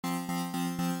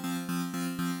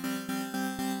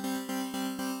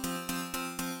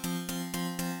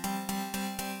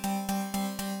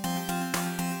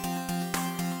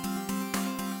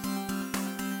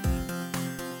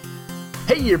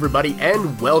Hey everybody,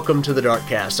 and welcome to the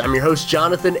DarkCast. I'm your host,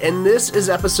 Jonathan, and this is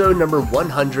episode number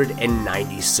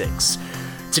 196.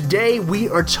 Today, we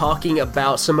are talking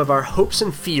about some of our hopes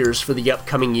and fears for the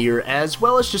upcoming year, as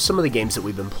well as just some of the games that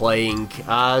we've been playing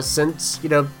since,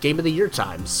 Game of the Year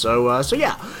time. So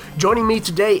yeah, joining me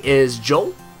today is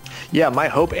Joel. Yeah, my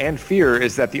hope and fear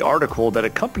is that the article that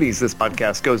accompanies this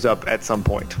podcast goes up at some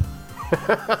point.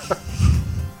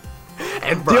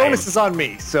 And Brian. The onus is on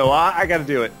me, so I got to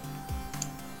do it.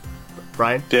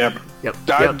 Brian? Yep.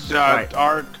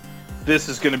 Right. This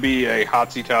is going to be a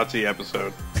Hotsy Totsy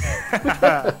episode.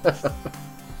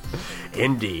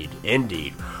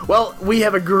 Indeed. Well, we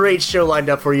have a great show lined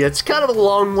up for you. It's kind of a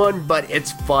long one, but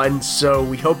it's fun, so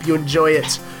we hope you enjoy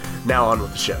it. Now on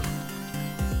with the show.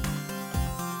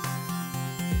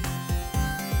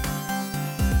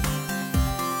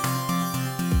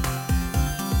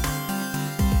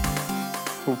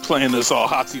 We're playing this all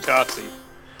Hotsy Totsy.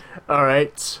 All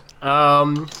right.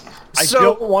 I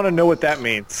don't want to know what that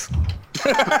means.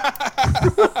 I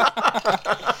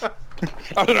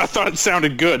thought it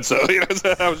sounded good, so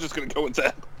I was just going to go with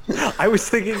that. I was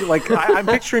thinking, I'm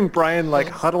picturing Brian,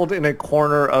 huddled in a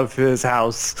corner of his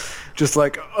house, just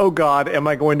like, oh God, am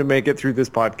I going to make it through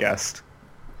this podcast?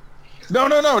 No,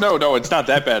 it's not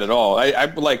that bad at all.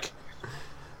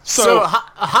 So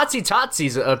Hotsy Totsy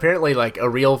is apparently a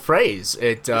real phrase.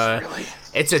 It's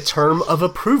a term of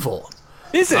approval.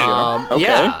 Is it? Okay.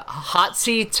 Yeah,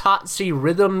 Hotsy Totsy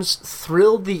rhythms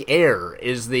thrill the air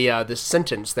is the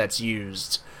sentence that's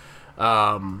used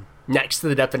next to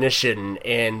the definition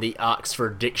in the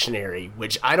Oxford Dictionary,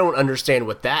 which I don't understand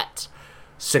what that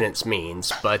sentence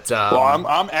means. But well,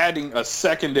 I'm adding a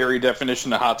secondary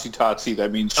definition to Hotsy Totsy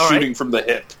that means shooting from the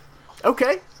hip.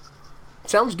 Okay,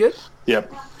 sounds good.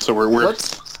 Yep. So we're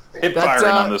hip firing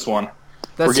on this one.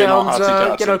 That we're sounds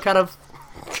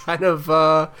kind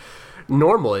of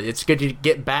normal. It's good to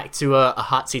get back to a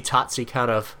Hotsy Totsy kind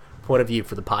of point of view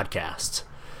for the podcast.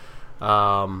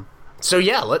 So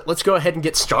yeah, let's go ahead and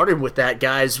get started with that,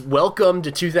 guys. Welcome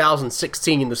to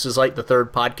 2016. This is the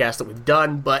third podcast that we've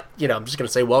done, but I'm just gonna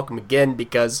say welcome again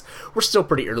because we're still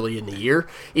pretty early in the year,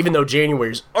 even though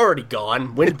January's already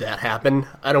gone. When did that happen?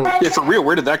 I don't. Yeah, for real.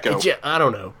 Where did that go? I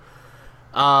don't know.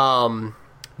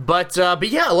 But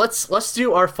yeah, let's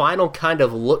do our final kind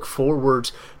of look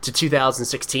forward to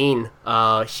 2016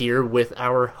 here with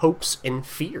our hopes and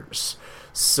fears.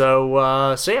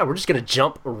 So yeah, we're just gonna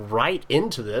jump right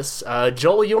into this.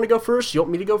 Joel, you want to go first? You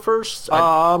want me to go first?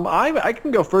 I can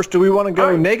go first. Do we want to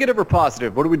go negative or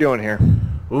positive? What are we doing here?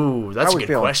 Ooh, that's a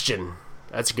good question.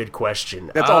 That's a good question.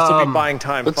 That's also me buying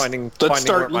time let's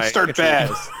start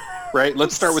bad, right?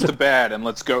 Let's start with the bad and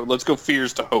let's go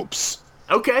fears to hopes.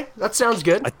 Okay, that sounds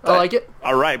good. I like it.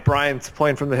 All right, Brian's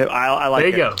playing from the hip. I like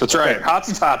it. There you go. That's right.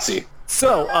 Hotsy Totsy.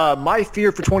 So, my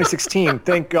fear for 2016,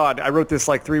 thank God, I wrote this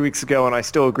 3 weeks ago and I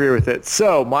still agree with it.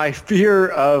 So, my fear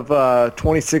of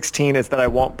 2016 is that I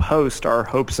won't post our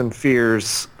hopes and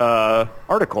fears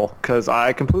article because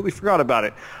I completely forgot about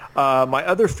it. My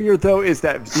other fear, though, is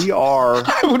that VR...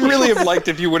 I would really have liked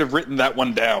if you would have written that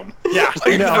one down. Yeah,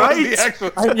 I'm going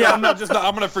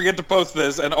to forget to post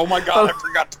this, and oh my God, I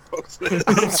forgot to post this.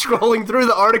 I'm scrolling through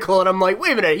the article, and I'm like,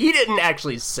 wait a minute, he didn't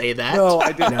actually say that. No,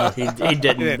 I didn't. No, he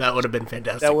didn't. That would have been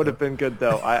fantastic. That would have been good,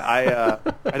 though. I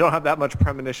don't have that much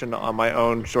premonition on my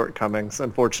own shortcomings,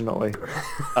 unfortunately.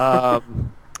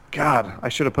 God, I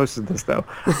should have posted this, though.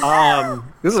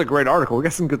 This is a great article. We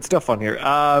got some good stuff on here.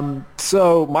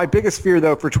 So my biggest fear,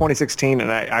 though, for 2016,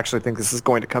 and I actually think this is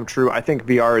going to come true, I think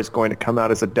VR is going to come out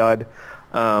as a dud.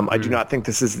 I do not think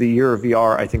this is the year of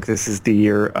VR. I think this is the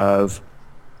year of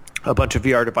a bunch of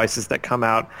VR devices that come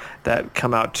out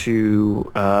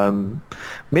to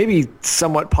maybe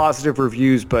somewhat positive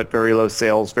reviews, but very low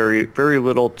sales, very, very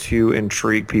little to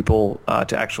intrigue people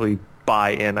to actually buy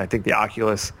in. I think the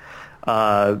Oculus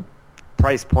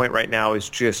price point right now is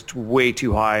just way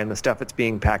too high, and the stuff it's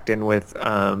being packed in with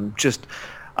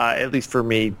at least for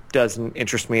me, doesn't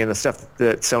interest me. And the stuff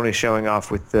that Sony's showing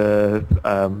off with the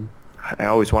I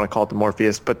always want to call it the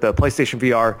Morpheus, but the PlayStation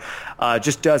VR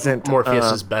just doesn't.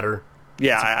 Morpheus is better.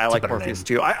 Yeah, I like Morpheus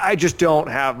too. I just don't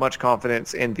have much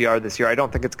confidence in VR this year. I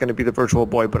don't think it's going to be the Virtual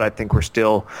Boy, but I think we're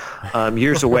still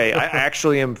years away. I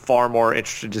actually am far more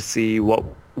interested to see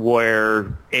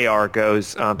where AR goes.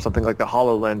 Something like the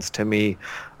HoloLens, to me,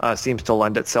 seems to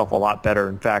lend itself a lot better.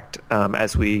 In fact,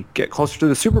 as we get closer to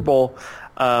the Super Bowl,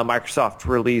 Microsoft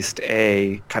released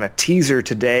a kind of teaser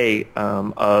today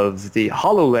of the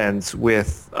HoloLens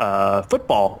with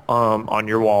football on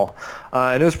your wall.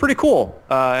 And it was pretty cool.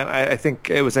 And I think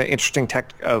it was an interesting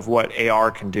tech of what AR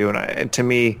can do. And to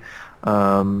me,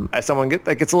 As someone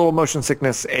that gets a little motion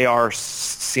sickness, AR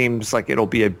seems like it'll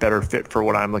be a better fit for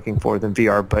what I'm looking for than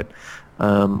VR. But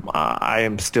I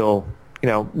am still,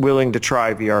 willing to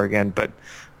try VR again. But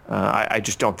I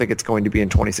just don't think it's going to be in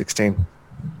 2016.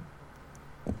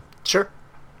 Sure.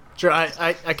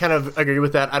 I kind of agree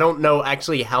with that. I don't know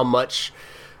actually how much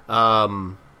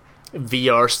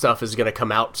VR stuff is going to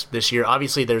come out this year.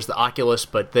 Obviously, there's the Oculus,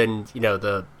 but then,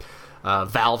 the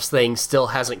Valve's thing still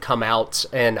hasn't come out,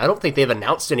 and I don't think they've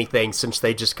announced anything since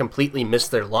they just completely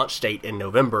missed their launch date in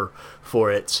November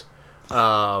for it.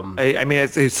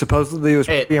 It supposedly was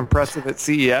pretty impressive at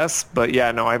CES, but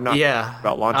yeah, no, I've not heard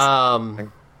about launch.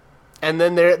 And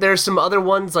then there's some other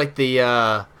ones like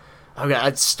the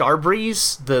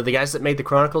Starbreeze, the guys that made the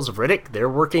Chronicles of Riddick. They're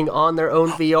working on their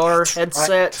own VR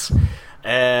headset.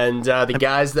 And the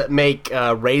guys that make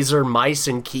Razer mice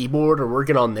and keyboard are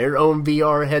working on their own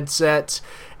VR headset.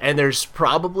 And there's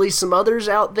probably some others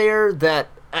out there that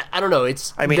I don't know.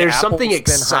 There's Apple's something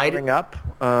exciting up.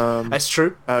 That's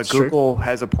true. Google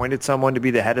has appointed someone to be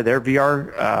the head of their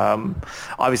VR.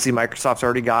 Obviously, Microsoft's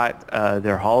already got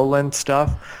their HoloLens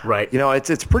stuff. Right.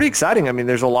 It's pretty exciting.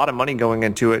 There's a lot of money going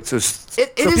into it. So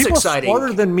it is people exciting.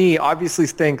 Smarter than me obviously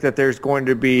think that there's going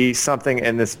to be something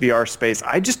in this VR space.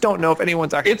 I just don't know if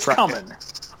anyone's actually. It's coming.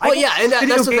 Well, yeah, and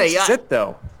that's the thing. Sit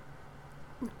though.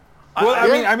 Well,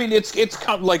 it's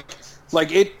come like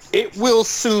it will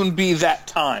soon be that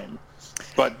time.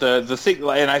 But the thing,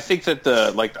 and I think that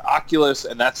the Oculus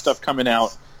and that stuff coming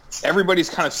out, everybody's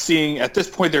kind of seeing at this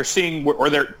point. They're seeing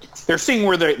they're seeing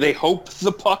where they hope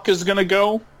the puck is going to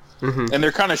go, and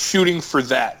they're kind of shooting for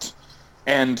that.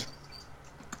 And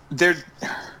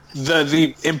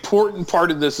the important part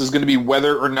of this is going to be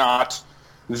whether or not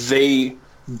they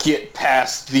get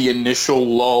past the initial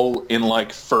lull in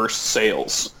first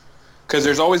sales. Because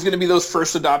there's always going to be those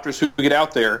first adopters who get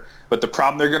out there, but the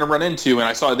problem they're going to run into, and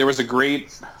I saw there was a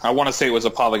great, I want to say it was a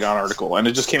Polygon article, and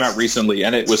it just came out recently,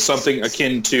 and it was something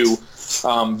akin to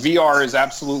VR is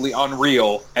absolutely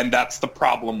unreal, and that's the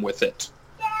problem with it.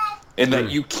 And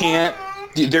that you can't,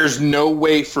 there's no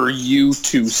way for you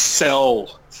to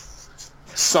sell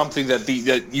something that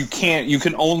you can't, you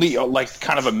can only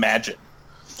kind of imagine.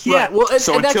 Yeah, well,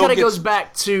 and that kind of goes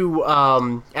back to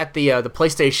at the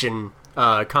PlayStation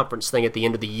conference thing at the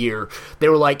end of the year. They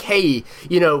were like, hey,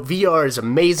 VR is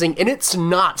amazing, and it's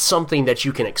not something that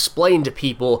you can explain to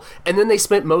people. And then they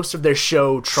spent most of their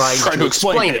show trying to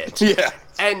explain it. Yeah.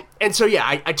 And so,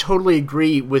 yeah, I totally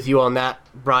agree with you on that,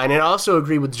 Brian. And I also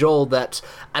agree with Joel that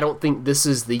I don't think this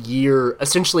is the year.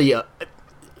 Essentially, a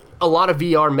lot of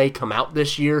VR may come out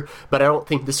this year, but I don't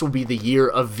think this will be the year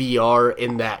of VR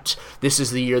in that this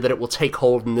is the year that it will take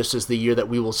hold, and this is the year that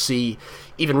we will see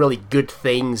even really good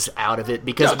things out of it.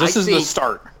 Because this is the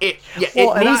start. It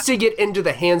needs to get into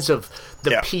the hands of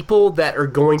the people that are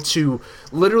going to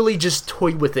literally just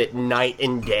toy with it night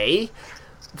and day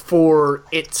for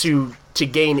it to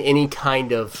gain any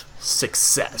kind of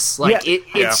success.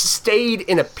 It's stayed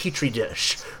in a petri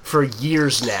dish for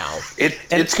years now.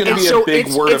 It's going to be a big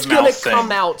word of mouth thing. It's going to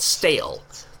come out stale.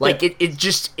 It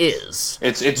just is.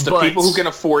 It's the people who can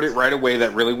afford it right away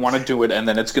that really want to do it, and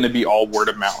then it's going to be all word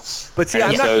of mouth. But see,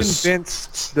 I'm not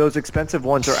convinced those expensive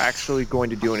ones are actually going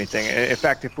to do anything. In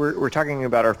fact, if we're talking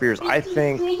about our fears, I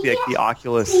think the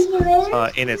Oculus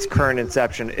in its current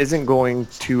inception isn't going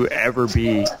to ever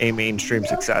be a mainstream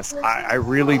success. I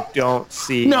really don't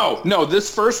see... No,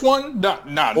 this first one? No.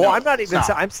 Well, I'm not even...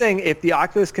 I'm saying if the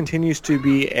Oculus continues to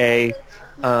be a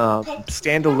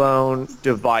standalone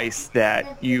device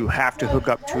that you have to hook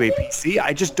up to a PC,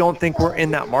 I just don't think we're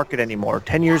in that market anymore.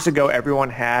 10 years ago,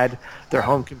 everyone had their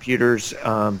home computers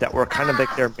that were kind of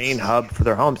like their main hub for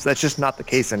their homes. That's just not the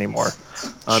case anymore.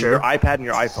 Your iPad and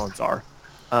your iPhones are.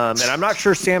 And I'm not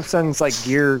sure Samsung's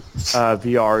Gear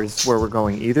VR is where we're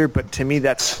going either, but to me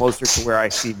that's closer to where I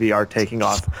see VR taking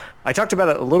off. I talked about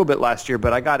it a little bit last year,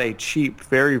 but I got a cheap,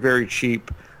 very, very cheap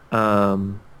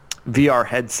VR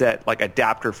headset,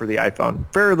 adapter for the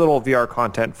iPhone. Very little VR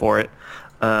content for it.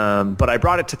 But I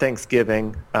brought it to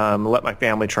Thanksgiving, let my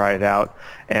family try it out.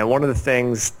 And one of the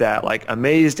things that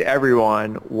amazed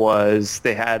everyone was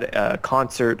they had a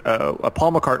concert, a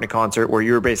Paul McCartney concert where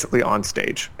you were basically on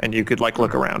stage and you could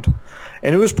look around.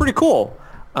 And it was pretty cool.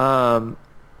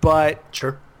 But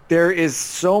sure, there is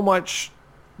so much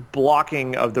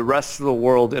blocking of the rest of the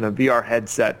world in a VR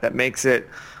headset that makes it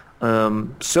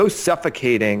so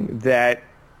suffocating that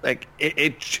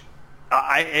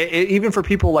even for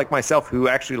people like myself who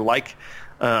actually like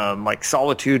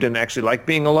solitude and actually like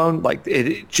being alone,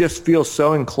 it just feels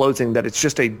so enclosing that it's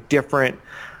just a different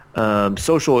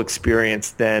social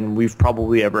experience than we've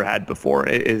probably ever had before.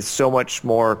 It is so much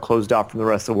more closed off from the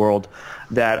rest of the world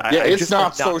that it's just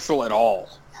not social at all.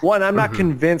 One, I'm not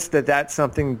convinced that that's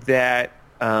something that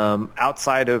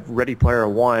outside of Ready Player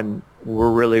One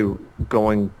we're really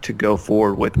going to go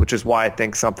forward with, which is why I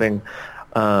think something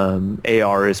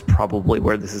AR is probably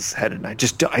where this is headed.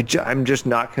 I'm just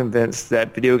not convinced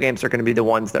that video games are going to be the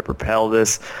ones that propel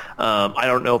this. I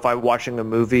don't know if I'm watching a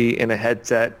movie in a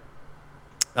headset.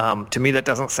 To me, that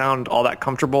doesn't sound all that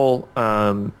comfortable.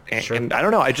 And I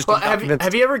don't know. I just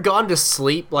have you ever gone to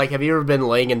sleep? Like, have you ever been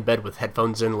laying in bed with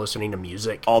headphones in, listening to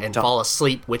music, and fall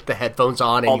asleep with the headphones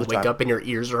on, and you wake up and your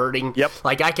ears are hurting? Yep.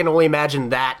 Like, I can only imagine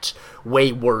that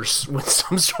way worse with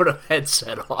some sort of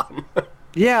headset on.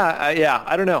 Yeah,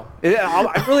 I don't know.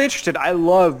 I'm really interested. I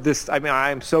love this. I mean,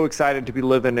 I'm so excited to be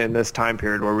living in this time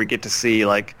period where we get to see,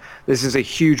 like, this is a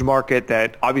huge market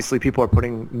that obviously people are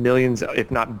putting millions,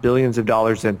 if not billions of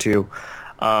dollars into.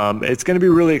 It's going to be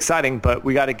really exciting, but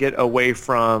we got to get away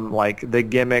from, like, the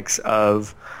gimmicks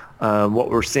of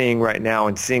what we're seeing right now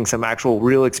and seeing some actual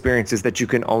real experiences that you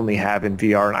can only have in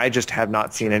VR. And I just have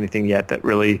not seen anything yet that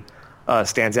really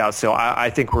stands out. So I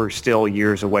think we're still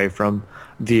years away from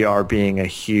VR being a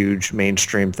huge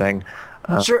mainstream thing.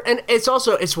 Sure, and it's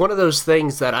one of those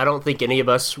things that I don't think any of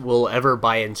us will ever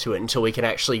buy into it until we can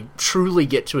actually truly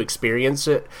get to experience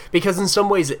it, because in some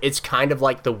ways it's kind of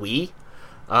like the Wii,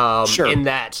 in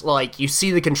that, like, you see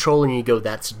the controller and you go,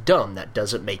 that's dumb, that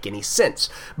doesn't make any sense.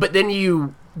 But then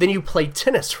you play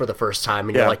tennis for the first time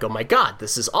and you're like, oh my god,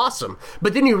 this is awesome.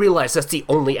 But then you realize that's the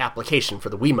only application for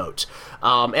the Wiimote.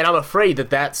 And I'm afraid that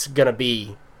that's going to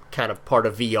be kind of part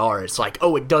of VR. It's like,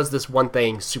 oh, it does this one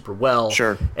thing super well,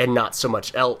 and not so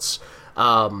much else.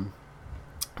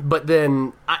 But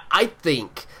then I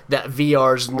think that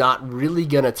VR's not really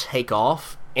going to take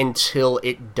off until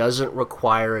it doesn't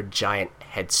require a giant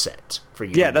headset for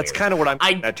you to wear. That's kind of what I'm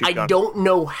I don't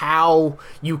know how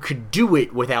you could do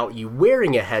it without you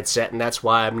wearing a headset, and that's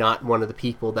why I'm not one of the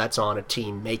people that's on a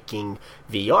team making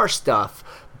VR stuff.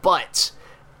 But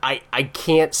I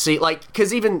can't see, like,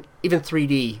 because even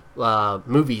 3D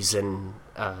movies and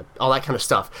all that kind of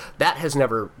stuff, that has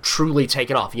never truly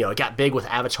taken off. You know, it got big with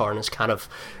Avatar and is kind of,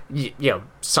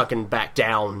 sunken back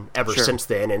down ever since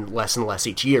then, and less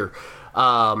each year.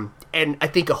 And I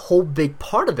think a whole big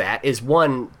part of that is,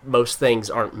 one, most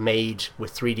things aren't made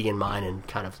with 3D in mind and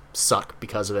kind of suck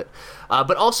because of it.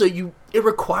 But also, it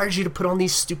requires you to put on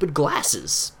these stupid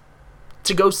glasses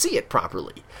to go see it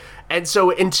properly. And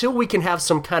so until we can have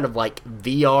some kind of, like,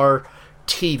 VR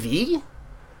TV,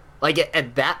 like,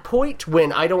 at that point,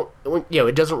 when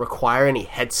it doesn't require any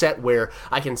headset, where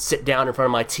I can sit down in front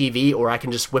of my TV, or I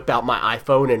can just whip out my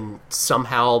iPhone and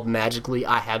somehow magically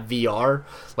I have VR,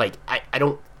 like, I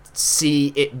don't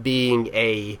see it being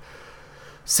a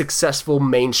successful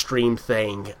mainstream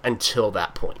thing until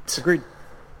that point. Agreed.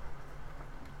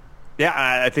 Yeah,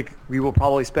 I think we will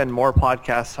probably spend more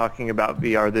podcasts talking about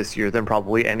VR this year than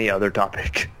probably any other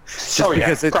topic.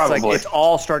 Because it's probably. Like, it's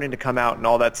all starting to come out and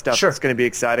all that stuff. It's going to be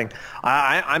exciting.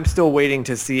 I'm still waiting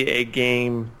to see a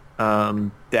game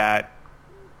that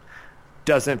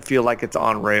doesn't feel like it's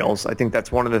on rails. I think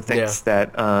that's one of the things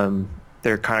that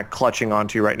they're kind of clutching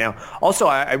onto right now. Also,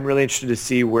 I'm really interested to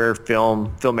see where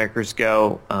filmmakers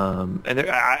go, and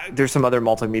there's some other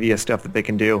multimedia stuff that they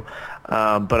can do,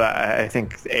 but I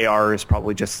think AR is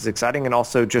probably just as exciting, and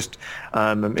also just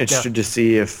I'm interested to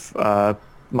see if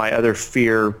my other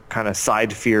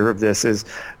side fear of this is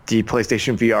the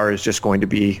PlayStation VR is just going to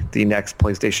be the next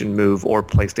PlayStation Move or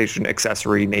PlayStation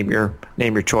accessory, name your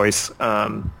choice.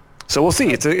 So we'll see.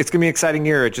 It's going to be an exciting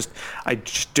year. I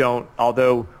just don't.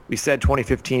 Although we said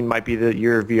 2015 might be the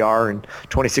year of VR, and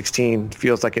 2016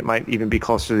 feels like it might even be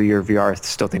closer to the year of VR. I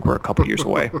still think we're a couple years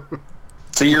away.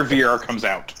 It's the year VR comes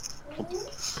out.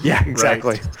 Yeah,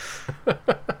 exactly. Right.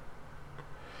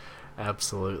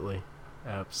 Absolutely.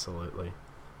 All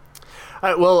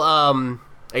right. Well,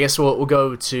 I guess we'll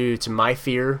go to my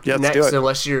fear next,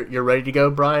 unless you're ready to go,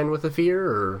 Brian, with a fear,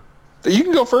 or. You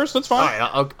can go first. That's fine.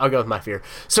 All right, I'll go with my fear.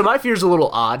 So my fear is a little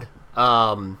odd.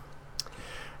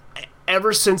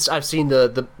 Ever since I've seen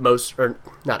the most, or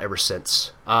not ever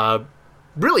since,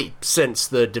 really since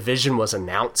the Division was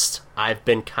announced, I've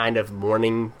been kind of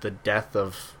mourning the death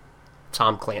of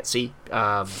Tom Clancy,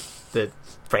 the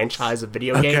franchise of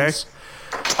video games.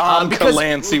 Tom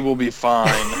Clancy will be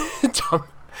fine.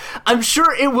 I'm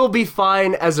sure it will be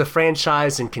fine as a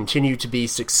franchise and continue to be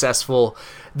successful.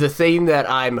 The thing that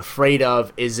I'm afraid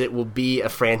of is it will be a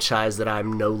franchise that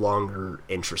I'm no longer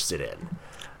interested in.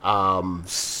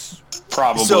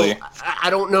 Probably. So I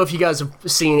don't know if you guys have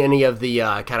seen any of the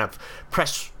kind of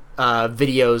press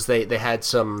videos. They had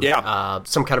some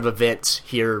kind of event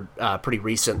here pretty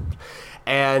recent.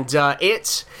 And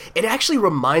it actually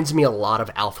reminds me a lot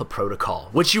of Alpha Protocol,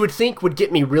 which you would think would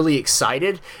get me really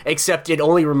excited, except it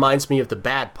only reminds me of the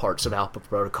bad parts of Alpha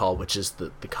Protocol, which is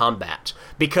the combat.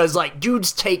 Because, like,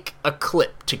 dudes take a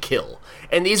clip to kill,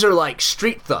 and these are, like,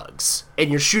 street thugs, and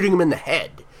you're shooting them in the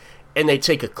head, and they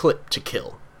take a clip to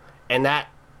kill. And that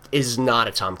is not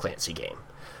a Tom Clancy game.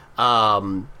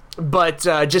 But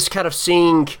just kind of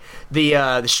seeing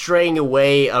the straying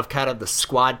away of kind of the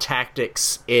squad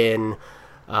tactics in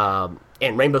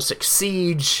Rainbow Six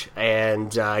Siege,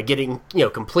 and getting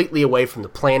completely away from the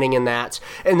planning in that,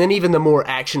 and then even the more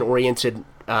action-oriented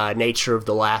nature of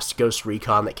the last Ghost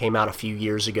Recon that came out a few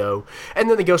years ago, and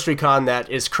then the Ghost Recon that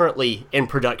is currently in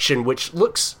production, which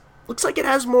looks like it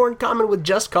has more in common with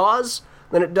Just Cause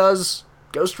than it does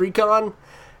Ghost Recon.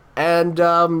 And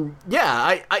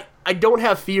I don't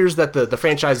have fears that the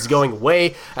franchise is going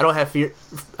away. I don't have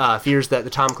fears that the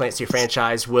Tom Clancy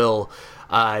franchise will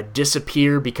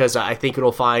disappear, because I think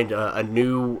it'll find a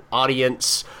new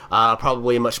audience,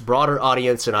 probably a much broader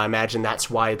audience, and I imagine that's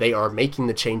why they are making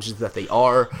the changes that they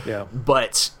are. Yeah.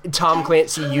 But Tom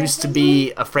Clancy used to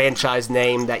be a franchise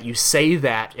name that you say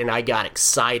that, and I got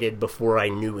excited before I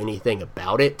knew anything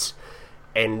about it.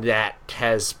 And that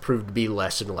has proved to be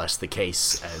less and less the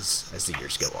case as the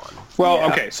years go on. Well,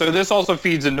 okay, so this also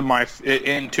feeds into my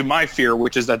fear,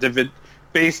 which is that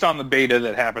based on the beta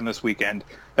that happened this weekend,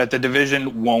 that the Division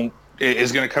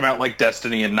is going to come out like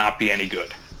Destiny and not be any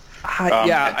good.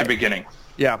 At the beginning.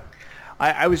 Yeah.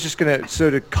 I was just going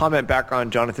to comment back on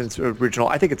Jonathan's original.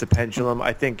 I think it's a pendulum.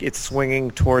 I think it's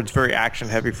swinging towards very action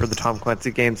heavy for the Tom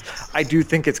Clancy games. I do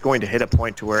think it's going to hit a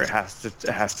point to where it has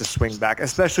to swing back,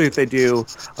 especially if they do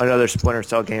another Splinter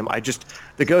Cell game.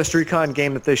 The Ghost Recon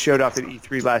game that they showed off at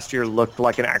E3 last year looked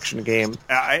like an action game.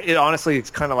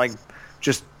 It's kind of like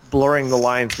just blurring the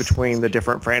lines between the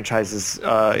different franchises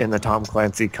in the Tom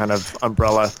Clancy kind of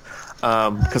umbrella.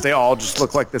 Because they all just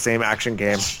look like the same action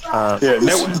game.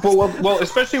 Well,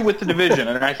 especially with the Division,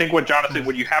 and I think what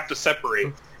you have to separate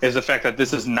is the fact that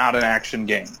this is not an action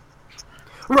game.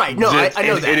 Right? No, I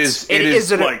know that it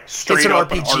is like straight up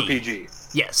RPG. An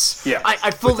RPG. Yes. Yeah. I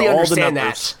fully understand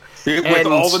that. With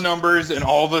all the numbers and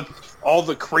all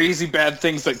the crazy bad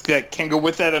things that can go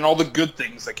with that, and all the good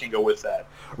things that can go with that.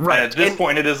 Right. And at this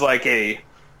point, it is a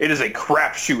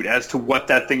crapshoot as to what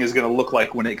that thing is going to look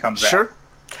like when it comes out.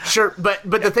 Sure, but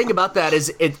the thing about that is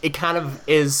it kind of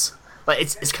is like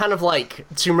it's kind of like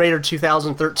Tomb Raider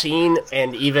 2013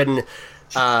 and even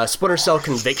Splinter Cell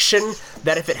Conviction,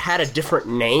 that if it had a different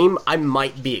name, I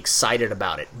might be excited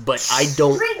about it, but I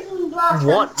don't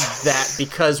want that,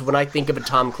 because when I think of a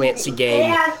Tom Clancy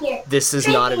game, this is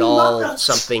not at all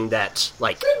something that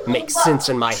like makes sense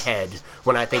in my head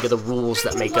when I think of the rules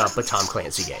that make up a Tom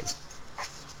Clancy game.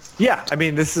 Yeah, I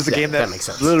mean, this is a game that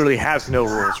literally has no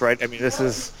rules, right? I mean, this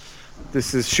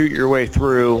is shoot your way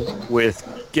through with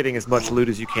getting as much loot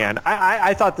as you can.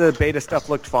 I thought the beta stuff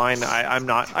looked fine.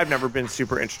 I've never been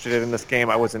super interested in this game.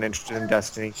 I wasn't interested in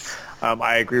Destiny.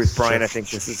 I agree with Brian. I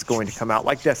think this is going to come out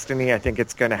like Destiny. I think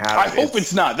it's going to have. I hope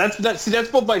it's not.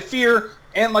 That's both my fear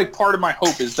and like part of my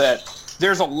hope is that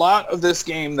there's a lot of this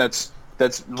game that's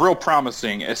real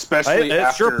promising, especially it's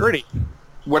after. Sure pretty.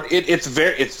 It's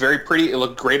very pretty. It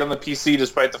looked great on the PC,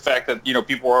 despite the fact that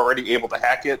people were already able to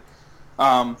hack it.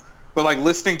 But like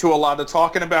listening to a lot of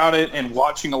talking about it and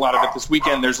watching a lot of it this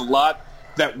weekend, there's a lot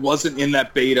that wasn't in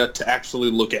that beta to actually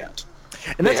look at.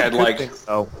 And that's a good thing,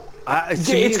 though.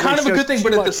 It's kind of a good thing,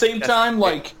 but at the same time,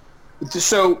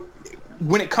 so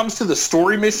when it comes to the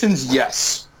story missions,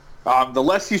 yes. The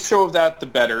less you show of that, the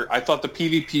better. I thought the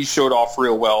PvP showed off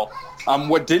real well.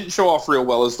 What didn't show off real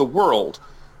well is the world.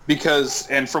 Because,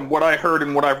 and from what I heard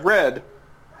and what I've read,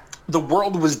 the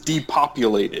world was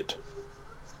depopulated.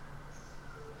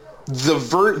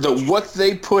 What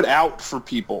they put out for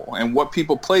people and what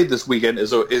people played this weekend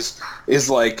is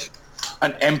like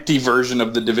an empty version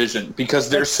of the Division, because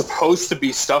there's supposed to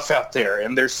be stuff out there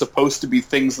and there's supposed to be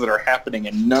things that are happening,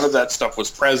 and none of that stuff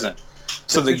was present.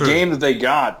 So the game that they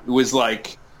got was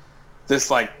like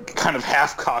this like kind of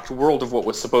half-cocked world of what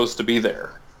was supposed to be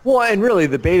there. Well, and really,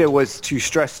 the beta was to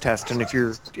stress test, and if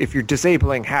you're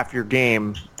disabling half your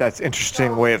game, that's an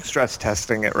interesting way of stress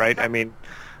testing it, right? I mean,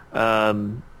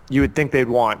 you would think they'd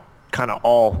want kind of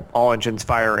all engines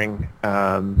firing,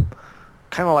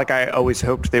 kind of like I always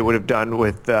hoped they would have done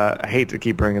with. I hate to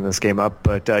keep bringing this game up,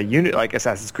 but like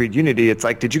Assassin's Creed Unity, it's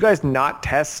like, did you guys not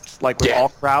test like with all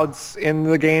crowds in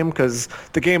the game? Because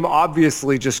the game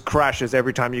obviously just crashes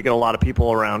every time you get a lot of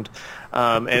people around,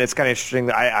 and it's kind of interesting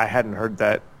that I hadn't heard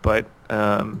that, but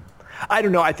I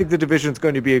don't know. I think the Division's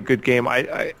going to be a good game.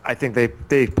 I think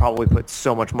they probably put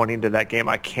so much money into that game.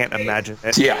 I can't imagine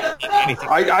it. Yeah,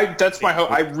 that's my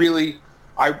hope.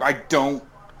 I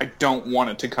don't want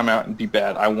it to come out and be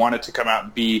bad. I want it to come out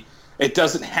and be. It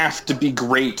doesn't have to be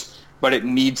great, but it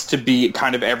needs to be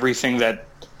kind of everything that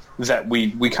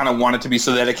we kind of want it to be,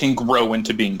 so that it can grow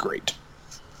into being great.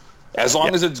 As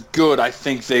long as it's good, I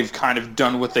think they've kind of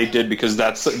done what they did, because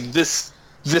this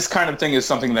kind of thing is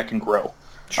something that can grow.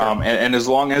 Sure. And as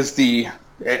long as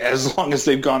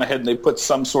they've gone ahead and they put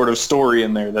some sort of story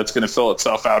in there that's going to fill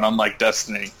itself out, unlike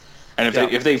Destiny. And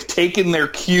if they've taken their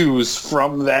cues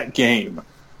from that game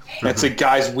and said,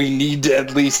 guys, we need to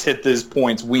at least hit these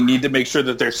points. We need to make sure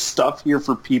that there's stuff here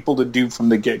for people to do from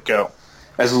the get-go.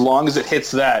 As long as it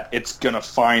hits that, it's going to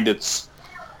find its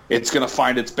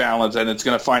balance, and it's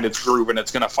going to find its groove, and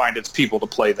it's going to find its people to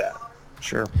play that.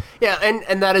 Sure. Yeah,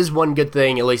 and that is one good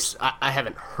thing. At least I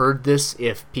haven't heard this,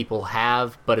 if people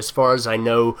have, but as far as I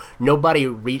know, nobody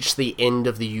reached the end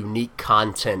of the unique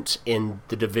content in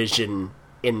the Division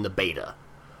in the beta,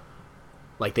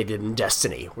 like they did in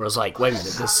Destiny, where I was like, wait a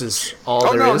minute, this is all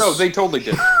there is? No, they totally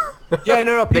did. Yeah,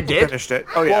 no, they did? Finished it.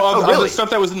 Oh, yeah. Well, really? The stuff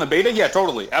that was in the beta? Yeah,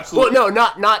 totally. Absolutely. Well,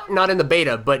 no, not in the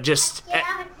beta, but just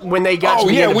when they got to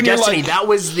the end of Destiny, that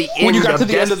was the end of Destiny. When you got to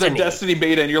the end of the Destiny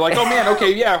beta, and you're like, oh, man,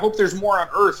 okay, yeah, I hope there's more on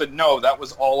Earth. And no, that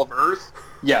was all of Earth?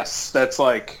 Yes, that's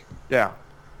like... Yeah.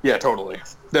 Yeah, totally.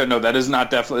 No, that is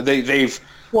not definitely... They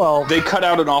cut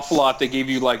out an awful lot. They gave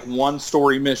you, like, one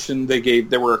story mission.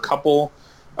 There were a couple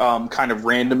kind of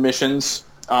random missions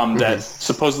that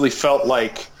supposedly felt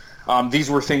like... these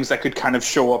were things that could kind of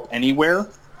show up anywhere.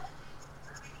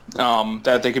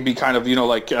 That they could be kind of,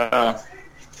 like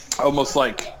almost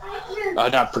like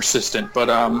not persistent, but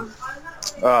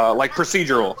like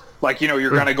procedural. Like,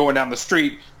 you're kind of going down the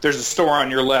street. There's a store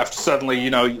on your left. Suddenly,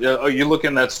 you look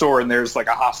in that store and there's like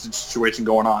a hostage situation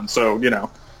going on. So,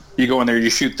 you go in there, you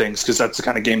shoot things, because that's the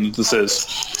kind of game that this is.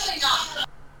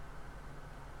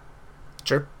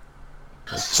 Sure.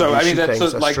 So I mean,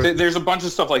 there's a bunch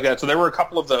of stuff like that. So there were a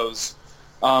couple of those,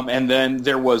 and then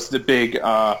there was the big,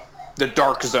 the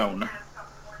Dark Zone,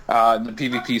 the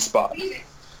PvP spot.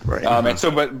 Right. And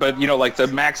so, but like the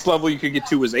max level you could get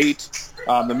to was 8.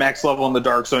 The max level in the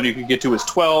Dark Zone you could get to is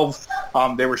 12.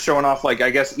 They were showing off, like, I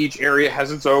guess each area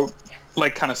has its own,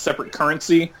 like, kind of separate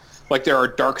currency. Like, there are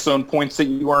Dark Zone points that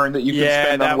you earn that you can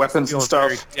spend on weapons and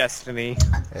stuff. Destiny.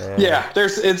 Yeah,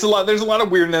 there's a lot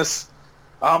of weirdness.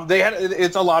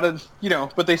 It's a lot of,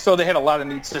 but they had a lot of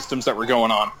neat systems that were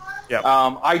going on. Yep.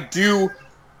 I do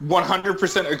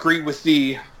 100% agree with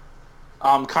the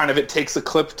kind of it takes a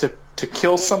clip to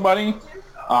kill somebody.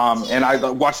 And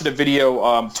I watched a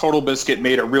video, Total Biscuit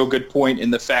made a real good point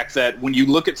in the fact that when you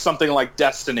look at something like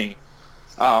Destiny,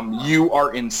 you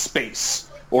are in space,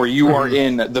 or you are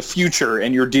in the future,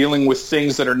 and you're dealing with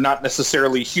things that are not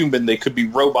necessarily human. They could be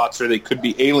robots, or they could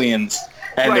be aliens.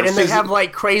 And they have,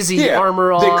 like, crazy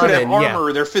armor on. They could have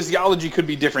armor. Their physiology could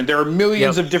be different. There are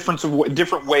millions of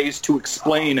different ways to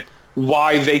explain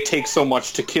why they take so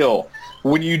much to kill.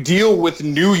 When you deal with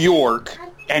New York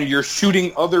and you're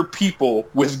shooting other people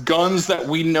with guns that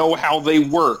we know how they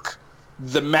work,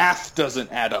 the math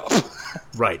doesn't add up.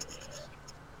 Right.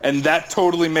 And that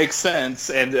totally makes sense.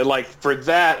 And, like, for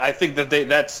that, I think that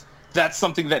that's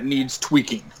something that needs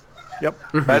tweaking. Yep.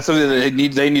 That's something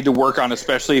that they need to work on,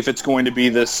 especially if it's going to be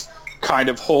this kind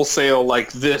of wholesale,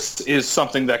 like, this is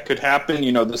something that could happen,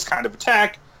 this kind of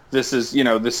attack. This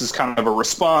is kind of a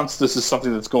response. This is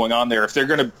something that's going on there. If they're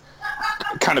going to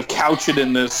kind of couch it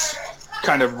in this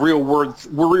kind of real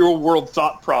world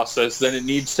thought process, then it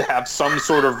needs to have some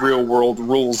sort of real world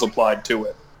rules applied to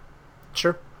it.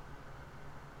 Sure.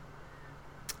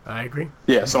 I agree.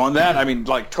 Yeah, so on that, I mean,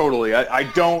 like, totally. I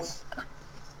don't...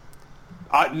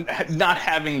 not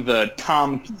having the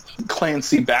Tom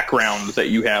Clancy background that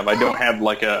you have, I don't have,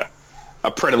 like, a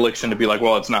predilection to be like,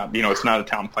 well, it's not a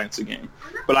Tom Clancy game.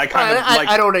 But I kind of like...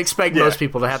 I don't expect most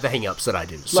people to have the hang-ups that I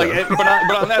do. So. Like, but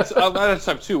on that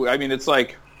stuff, too, I mean, it's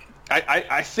like...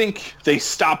 I think they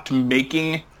stopped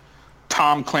making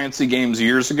Tom Clancy games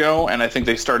years ago, and I think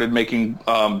they started making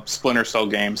Splinter Cell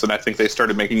games, and I think they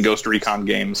started making Ghost Recon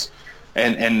games.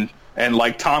 And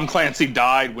like, Tom Clancy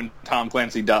died when Tom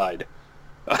Clancy died.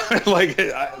 Like,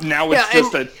 now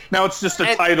it's just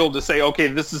a title to say, okay,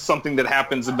 this is something that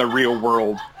happens in the real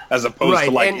world, as opposed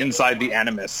to, like, inside the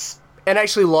Animus. And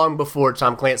actually, long before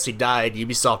Tom Clancy died,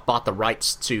 Ubisoft bought the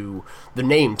rights to the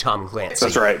name Tom Clancy.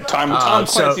 That's right. Tom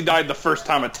Clancy died the first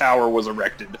time a tower was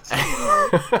erected.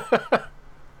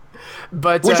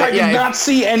 But which I did not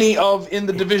see any of in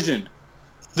The Division.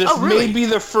 This really? may be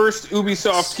the first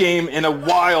Ubisoft game in a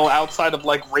while outside of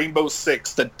like Rainbow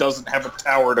Six that doesn't have a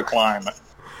tower to climb.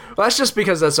 Well, that's just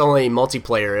because that's only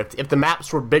multiplayer. If the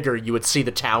maps were bigger, you would see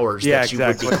the towers that you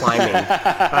would be climbing.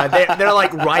 They're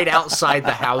like right outside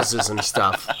the houses and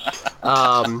stuff.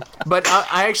 But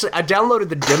I downloaded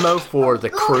the demo for the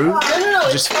crew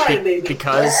just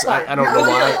because I don't know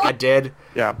why I did.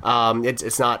 Yeah.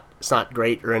 It's not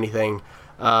great or anything.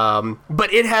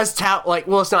 But it has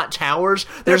it's not towers.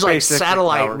 There's like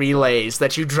satellite relays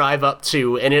that you drive up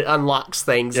to, and it unlocks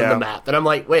things in the map. And I'm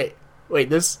like, wait,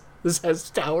 this has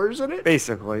towers in it?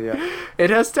 Basically, yeah. It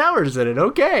has towers in it,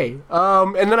 okay.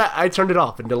 And then I turned it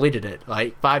off and deleted it,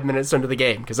 like 5 minutes into the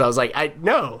game, because I was like,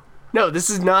 no,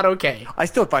 this is not okay. I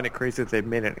still find it crazy that they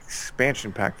made an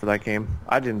expansion pack for that game.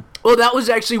 I didn't... Well, that was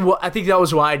actually I think that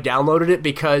was why I downloaded it,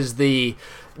 because the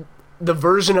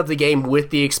version of the game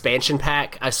with the expansion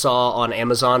pack I saw on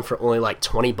Amazon for only like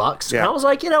 $20. Yeah. And I was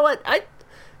like, you know what,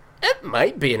 it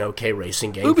might be an okay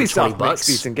racing game for $20. Ubisoft makes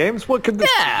decent games. What could this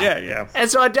be? Yeah. And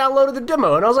so I downloaded the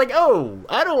demo, and I was like, oh,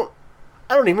 I don't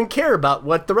even care about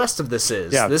what the rest of this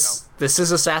is. Yeah, this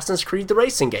is Assassin's Creed the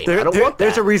racing game. I don't want that.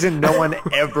 There's a reason no one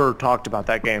ever talked about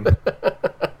that game.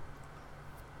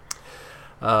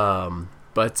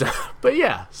 But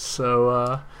yeah,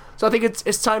 so I think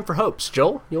it's time for hopes.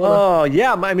 Joel, you want to? Oh,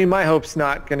 yeah. I mean, my hope's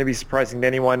not going to be surprising to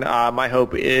anyone. My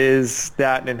hope is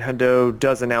that Nintendo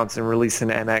does announce and release an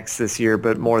NX this year,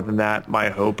 but more than that, my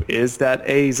hope is that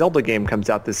a Zelda game comes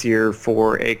out this year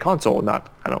for a console. I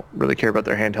don't really care about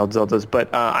their handheld Zeldas, but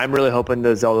I'm really hoping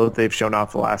the Zelda they've shown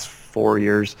off the last 4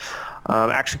 years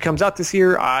actually comes out this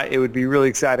year. It would be really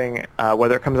exciting,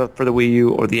 whether it comes out for the Wii U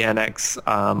or the NX.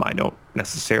 I don't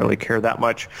necessarily care that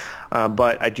much,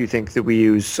 but I do think the Wii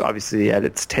U's obviously at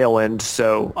its tail end,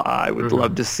 so I would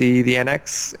love to see the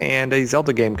NX and a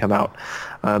Zelda game come out.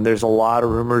 There's a lot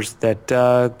of rumors that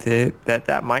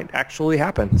that might actually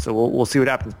happen, so we'll see what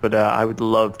happens, but I would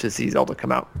love to see Zelda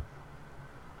come out.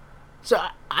 So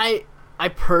I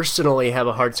personally have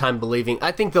a hard time believing.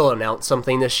 I think they'll announce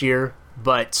something this year,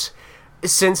 but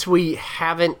since we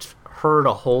haven't heard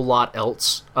a whole lot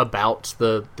else about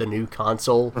the new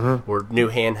console or new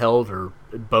handheld or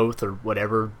both or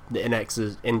whatever the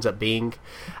NX ends up being,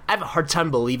 I have a hard time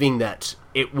believing that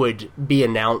it would be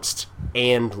announced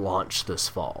and launched this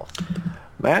fall.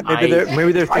 Matt,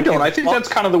 maybe they're I don't. I think that's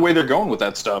kind of the way they're going with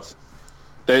that stuff.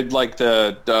 They like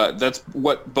that's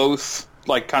what both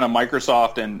like kind of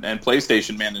Microsoft and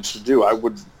PlayStation managed to do. I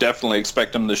would definitely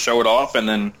expect them to show it off, and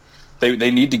then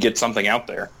they need to get something out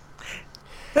there.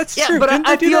 That's true. But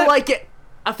I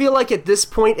feel like at this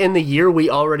point in the year, we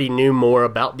already knew more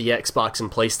about the Xbox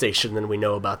and PlayStation than we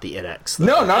know about the NX. Though.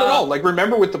 No, not at all. Like,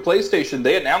 remember with the PlayStation,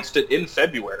 they announced it in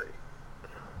February.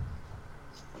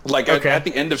 Like, at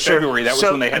the end of February, that was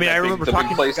when they had I remember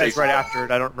talking to you guys right after it.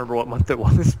 I don't remember what month it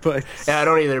was, but... Yeah, I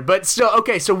don't either. But still,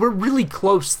 okay, so we're really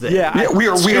close then. Yeah, we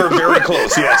are very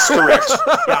close. Yes, correct.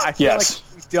 Yeah, I feel like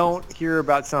we don't hear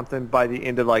about something by the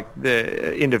end of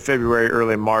the end of February,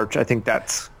 early March. I think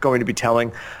that's going to be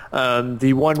telling.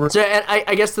 The one... So, and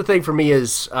I guess the thing for me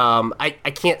is I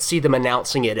can't see them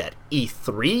announcing it at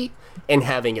E3 and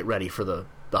having it ready for the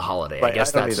holiday. Right, I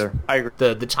guess that's I agree.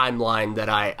 the timeline that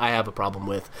I have a problem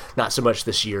with. Not so much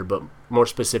this year, but more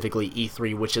specifically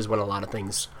E3, which is when a lot of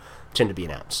things tend to be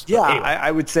announced. Yeah, anyway. I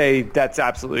would say that's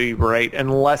absolutely right,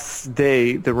 unless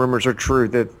the rumors are true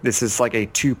that this is like a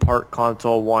 2-part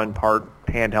console, 1 part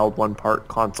handheld, 1 part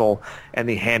console, and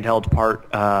the handheld part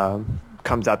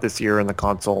comes out this year and the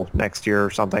console next year or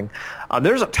something.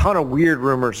 There's a ton of weird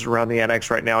rumors around the NX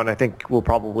right now, and I think we'll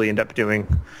probably end up doing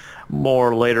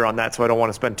more later on that, so I don't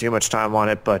want to spend too much time on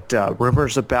it, but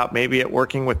rumors about maybe it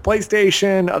working with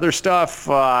PlayStation, other stuff,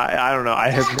 I don't know. I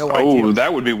have no idea. Oh,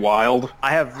 that would be wild.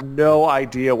 I have no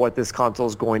idea what this console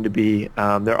is going to be.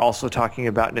 They're also talking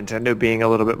about Nintendo being a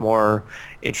little bit more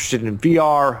interested in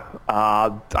VR.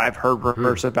 I've heard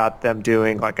rumors about them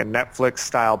doing like a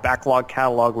Netflix-style backlog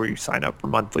catalog where you sign up for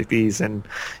monthly fees and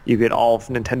you get all of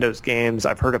Nintendo's games.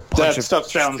 I've heard a bunch of stuff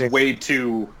sounds way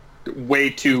too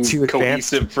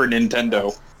cohesive for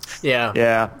Nintendo.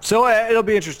 Yeah. So it'll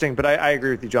be interesting, but I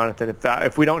agree with you, Jonathan.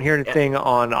 If we don't hear anything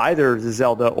on either the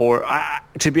Zelda or,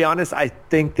 to be honest, I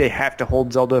think they have to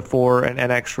hold Zelda for an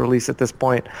NX release at this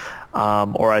point,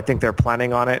 or I think they're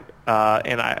planning on it.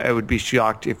 And I would be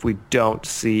shocked if we don't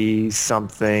see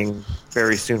something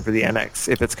very soon for the NX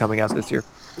if it's coming out this year.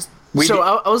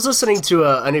 I was listening to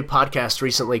a new podcast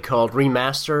recently called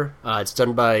Remaster. It's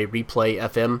done by Replay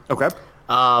FM. Okay.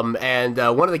 And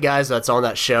one of the guys that's on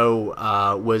that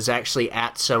show was actually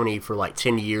at Sony for like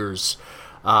 10 years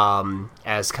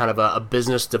as kind of a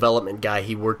business development guy.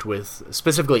 He worked with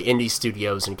specifically indie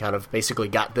studios and kind of basically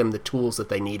got them the tools that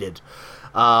they needed.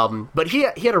 But he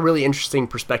had a really interesting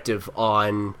perspective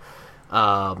on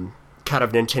kind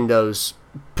of Nintendo's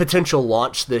potential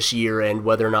launch this year and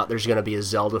whether or not there's going to be a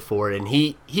Zelda for it. And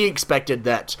he expected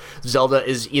that Zelda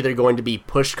is either going to be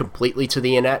pushed completely to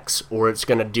the NX or it's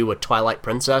going to do a Twilight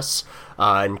Princess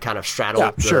and kind of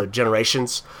straddle the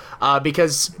generations.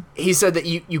 Because he said that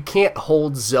you can't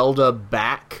hold Zelda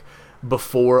back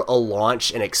before a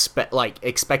launch and expect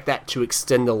that to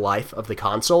extend the life of the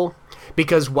console.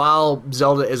 Because while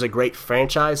Zelda is a great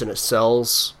franchise and it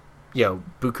sells,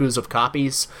 bukus of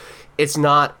copies, it's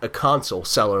not a console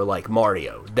seller like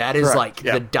Mario. That is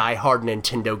the diehard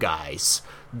Nintendo guy's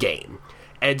game.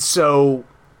 And so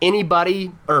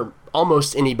anybody, or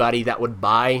almost anybody that would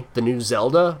buy the new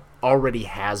Zelda already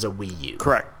has a Wii U.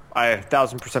 Correct. I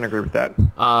 1,000% agree with that.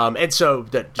 And so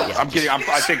that I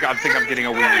think I'm getting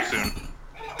a Wii U soon.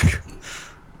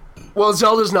 Well,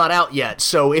 Zelda's not out yet,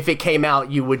 so if it came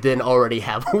out, you would then already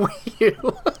have a Wii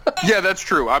U. Yeah, that's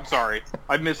true. I'm sorry.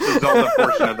 I missed the Zelda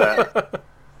portion of that.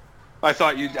 I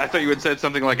thought you had said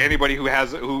something like anybody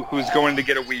who's going to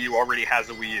get a Wii U already has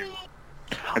a Wii U.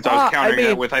 And so I was countering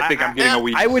that with I think I'm getting a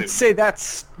Wii U I would soon. say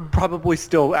that's probably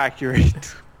still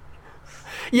accurate.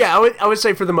 Yeah, I would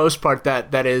say for the most part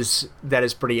that is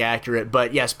pretty accurate.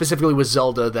 But yeah, specifically with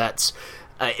Zelda, that's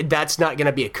not going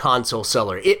to be a console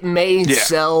seller. It may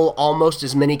sell almost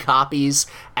as many copies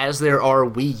as there are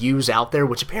Wii U's out there,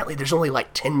 which apparently there's only like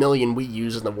 10 million Wii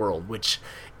U's in the world, which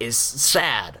is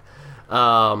sad.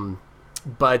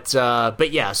 But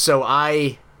yeah, so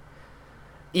I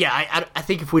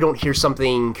think if we don't hear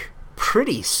something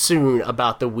pretty soon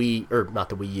about the Wii, or not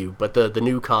the Wii U, but the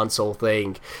new console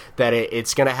thing, that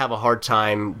it's going to have a hard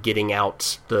time getting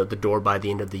out the door by the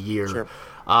end of the year. Sure.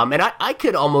 And I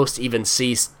could almost even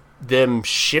see them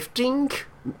shifting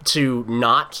to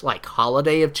not like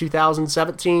holiday of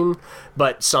 2017,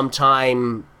 but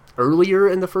sometime earlier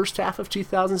in the first half of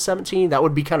 2017. That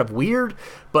would be kind of weird,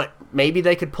 but maybe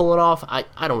they could pull it off.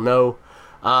 I don't know.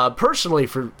 Personally,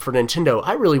 for Nintendo,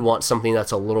 I really want something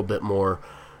that's a little bit more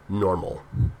normal.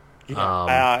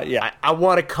 I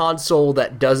want a console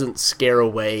that doesn't scare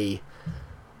away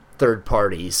third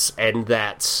parties, and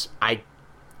that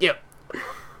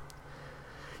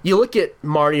you look at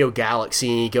Mario Galaxy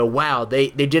and you go, wow, they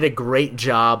did a great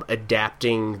job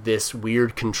adapting this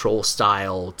weird control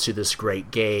style to this great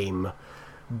game,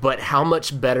 but how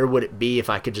much better would it be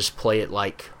if I could just play it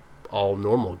like all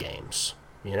normal games,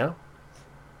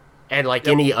 And like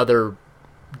any other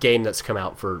game that's come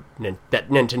out that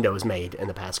Nintendo has made in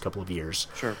the past couple of years.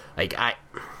 Sure.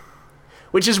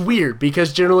 Which is weird,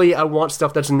 because generally I want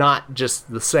stuff that's not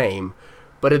just the same.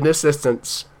 But in this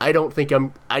instance, I don't think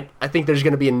I think there's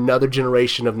going to be another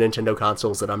generation of Nintendo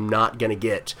consoles that I'm not going to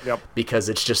get because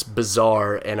it's just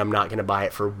bizarre, and I'm not going to buy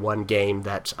it for one game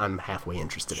that I'm halfway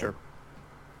interested in.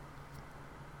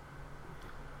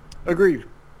 Agreed.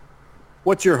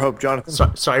 What's your hope,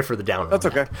 Jonathan? Sorry for the downer. That's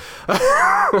okay.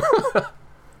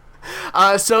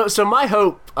 So my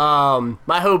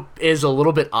hope is a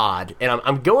little bit odd, and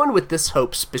I'm going with this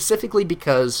hope specifically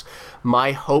because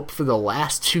my hope for the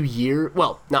last 2 years,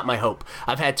 well, not my hope,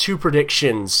 I've had two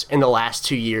predictions in the last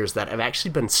 2 years that have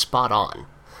actually been spot on.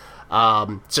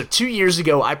 So 2 years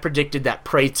ago, I predicted that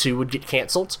Prey 2 would get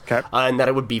canceled, and that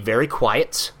it would be very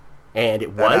quiet, and it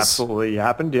was. That absolutely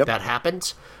happened, yep. That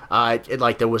happened.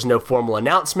 There was no formal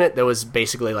announcement. There was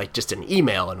basically like just an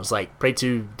email, and it was like, Prey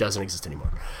 2 doesn't exist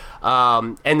anymore.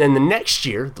 And then the next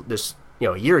year,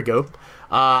 a year ago,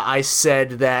 I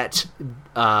said that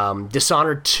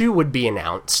Dishonored 2 would be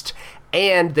announced,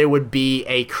 and there would be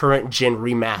a current-gen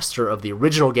remaster of the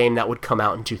original game that would come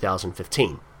out in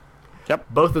 2015. Yep.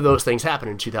 Both of those things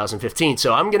happened in 2015.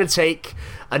 So I'm going to take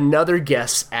another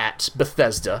guess at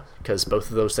Bethesda, because both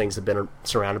of those things have been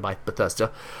surrounded by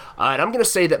Bethesda. And I'm going to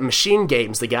say that Machine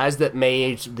Games, the guys that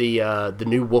made the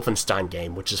new Wolfenstein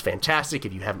game, which is fantastic.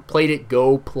 If you haven't played it,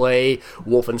 go play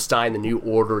Wolfenstein: The New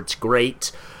Order. It's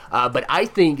great. But I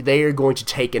think they are going to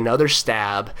take another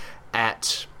stab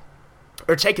at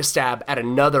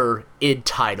another id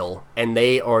title, and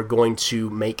they are going to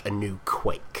make a new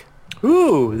Quake.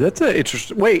 Ooh, that's an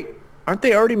interesting... Wait, aren't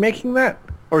they already making that?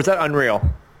 Or is that Unreal?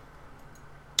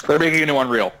 They're making a new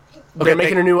Unreal. Okay, they're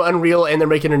making a new Unreal, and they're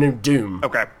making a new Doom.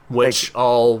 Okay. Which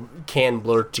all can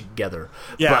blur together.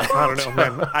 Yeah, I don't know,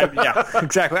 man. Yeah,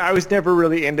 exactly. I was never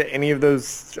really into any of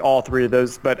those, all three of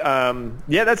those. But,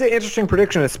 yeah, that's an interesting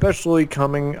prediction, especially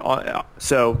coming on...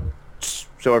 So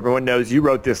everyone knows, you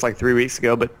wrote this like 3 weeks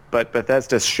ago, but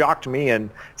Bethesda shocked me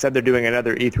and said they're doing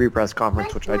another E3 press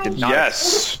conference, which I did not.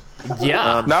 Yes.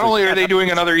 Yeah. Not only are they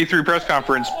doing another E3 press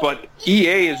conference, but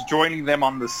EA is joining them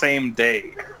on the same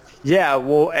day. Yeah,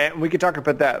 well, and we could talk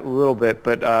about that a little bit,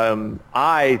 but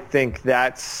I think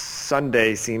that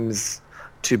Sunday seems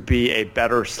to be a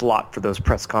better slot for those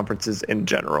press conferences in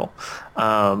general.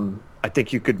 I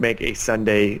think you could make a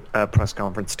Sunday press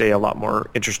conference day a lot more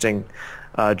interesting,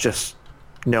 just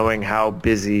knowing how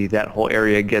busy that whole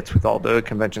area gets with all the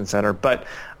convention center. But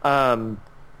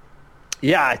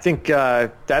yeah, I think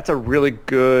that's a really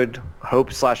good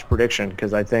hope/prediction,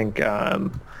 because I think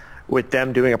with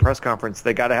them doing a press conference,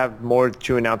 they got to have more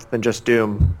to announce than just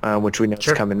Doom, which we know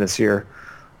is coming this year,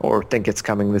 or think it's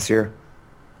coming this year.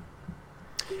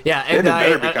 Yeah, and it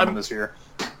better be coming this year.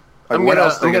 Like, I'm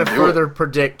gonna further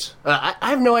predict. I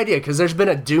have no idea, because there's been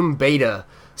a Doom beta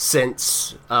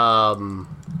since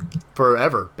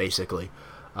forever, basically.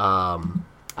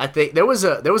 I think there was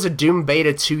a Doom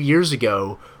beta 2 years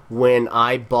ago when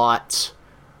I bought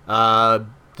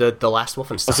the last Wolfenstein.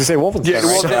 I was gonna say Wolfenstein. Yeah,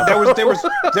 well, right?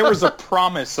 there was a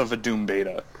promise of a Doom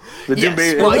beta. The Yes. Doom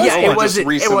beta. Well, yeah, it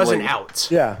recently. wasn't out.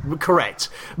 Yeah, correct.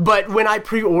 But when I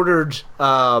pre-ordered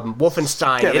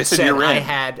Wolfenstein, it said I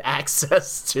had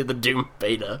access to the Doom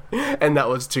beta, and that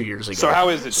was 2 years ago. So how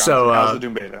is it, Jonathan? So, how's the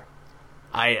Doom beta?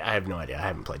 I have no idea. I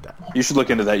haven't played that. You should look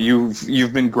into that.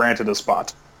 You've been granted a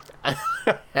spot.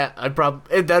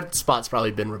 That spot's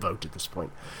probably been revoked at this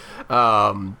point.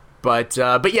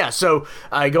 But yeah. So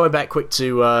going back quick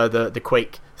to the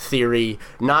Quake theory,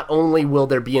 not only will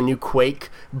there be a new Quake,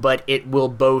 but it will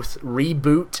both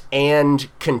reboot and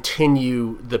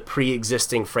continue the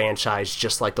pre-existing franchise,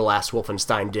 just like the last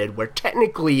Wolfenstein did, where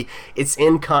technically it's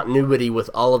in continuity with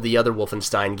all of the other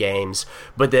Wolfenstein games,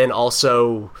 but then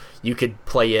also you could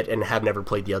play it and have never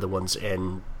played the other ones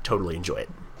and totally enjoy it.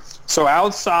 So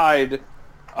outside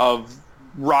of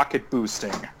rocket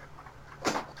boosting,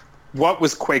 what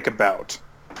was Quake about?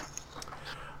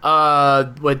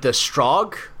 With the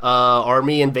Strogg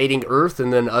army invading Earth,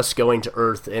 and then us going to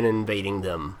Earth and invading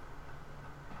them.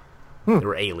 They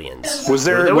were aliens. Was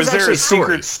there a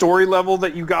secret story level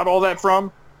that you got all that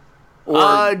from?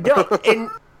 Or... No. And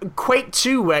Quake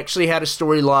 2 actually had a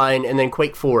storyline, and then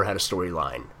Quake 4 had a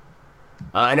storyline.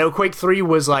 I know Quake 3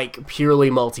 was like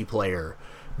purely multiplayer,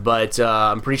 but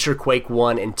I'm pretty sure Quake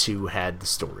 1 and 2 had the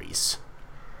stories.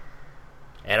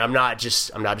 And I'm not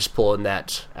just pulling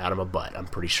that out of my butt. I'm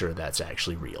pretty sure that's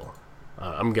actually real.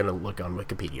 I'm gonna look on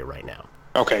Wikipedia right now.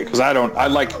 Okay, because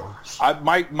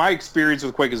my experience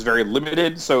with Quake is very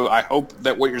limited, so I hope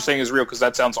that what you're saying is real, because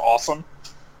that sounds awesome.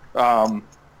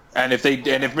 And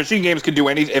if Machine Games could do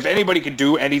if anybody could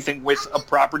do anything with a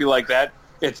property like that,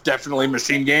 it's definitely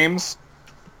Machine Games.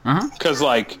 Because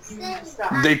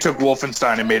they took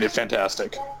Wolfenstein and made it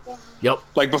fantastic. Yep.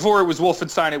 Like before it was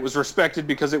Wolfenstein, it was respected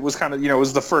because it was kind of, it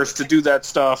was the first to do that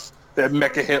stuff, that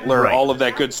Mecha Hitler, all of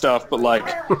that good stuff. But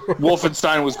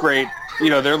Wolfenstein was great.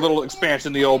 Their little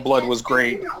expansion, The Old Blood, was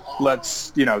great.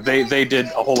 They did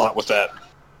a whole lot with that.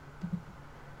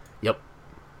 Yep.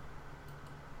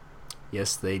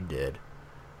 Yes, they did.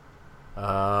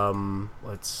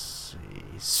 Let's see.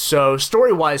 So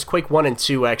story-wise, Quake 1 and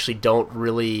 2 actually don't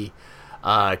really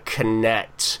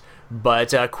connect.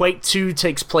 But Quake 2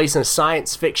 takes place in a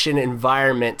science fiction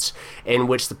environment in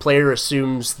which the player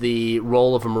assumes the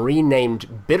role of a Marine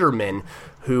named Bitterman,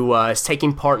 who is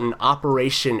taking part in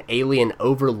Operation Alien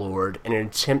Overlord in an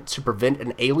attempt to prevent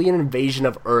an alien invasion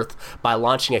of Earth by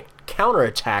launching a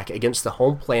counterattack against the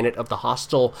home planet of the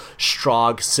hostile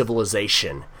Strogg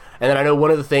civilization. And then I know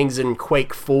one of the things in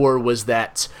Quake 4 was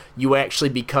that you actually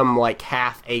become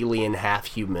half alien, half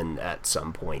human at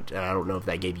some point. And I don't know if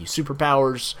that gave you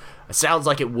superpowers. It sounds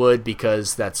like it would,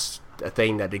 because that's a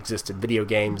thing that exists in video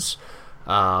games.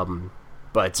 But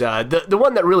the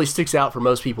one that really sticks out for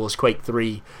most people is Quake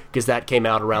 3, because that came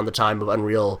out around the time of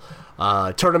Unreal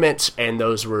Tournament, and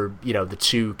those were, the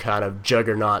two kind of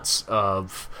juggernauts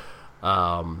of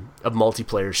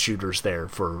multiplayer shooters there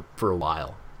for a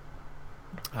while.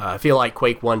 I feel like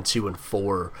Quake 1, 2, and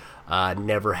 4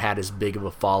 never had as big of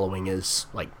a following as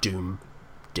Doom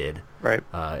did, right?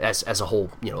 As a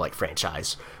whole,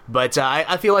 franchise. But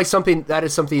I feel like that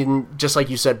is something, just like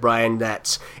you said, Brian,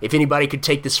 that if anybody could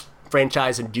take this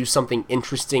franchise and do something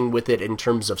interesting with it in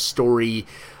terms of story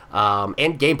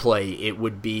and gameplay,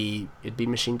 it'd be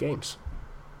Machine Games.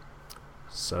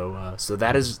 So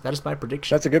that is my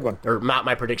prediction. That's a good one. Or not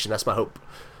my prediction. That's my hope.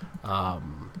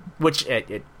 Which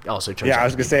it also turns out. Yeah, I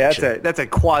was gonna say that's a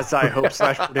quasi hope /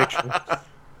 prediction.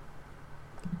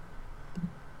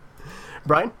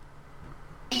 Brian?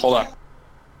 Hold on.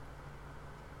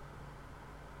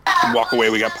 Walk away.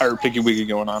 We got Pirate Piggy Wiggy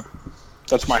going on.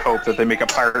 That's my hope, that they make a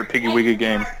Pirate Piggy Wiggy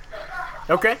game.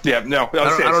 Okay. Yeah, no.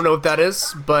 I don't know what that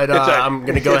is, but I'm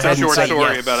going to go ahead and say yes. It's a short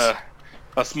story about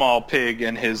a small pig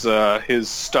and his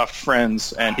stuffed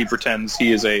friends, and he pretends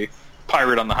he is a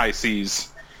pirate on the high seas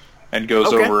and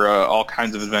goes over all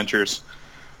kinds of adventures.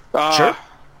 Sure.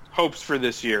 Hopes for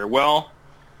this year. Well,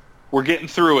 we're getting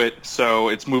through it, so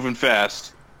it's moving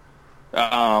fast.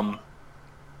 I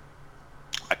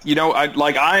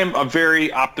am a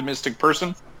very optimistic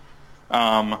person,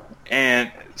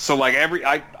 and so like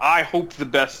I hope the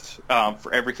best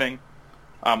for everything.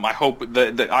 I hope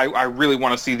that I really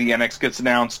want to see the NX gets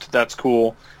announced. That's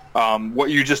cool. What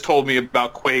you just told me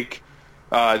about Quake,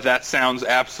 that sounds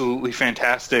absolutely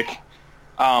fantastic.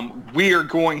 We are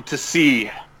going to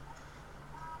see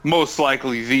most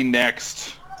likely the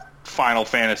next Final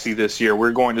Fantasy this year.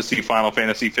 We're going to see Final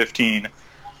Fantasy 15.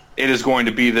 It is going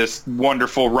to be this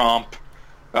wonderful romp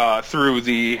through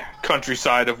the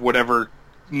countryside of whatever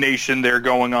nation they're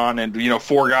going on, and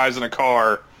 4 guys in a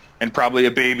car and probably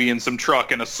a baby and some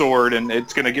truck and a sword, and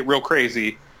it's going to get real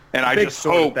crazy. And I just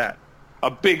hope that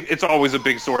it's always a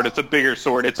big sword. It's a bigger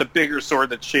sword. It's a bigger sword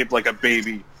that's shaped like a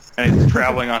baby, and it's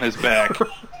traveling on his back.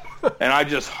 And I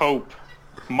just hope,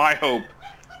 my hope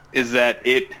is that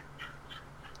it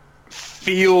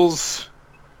feels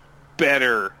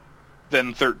better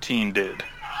than 13 did.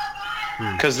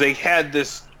 Because they had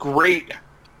this great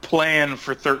plan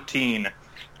for 13,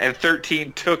 and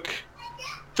 13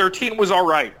 was all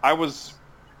right. I was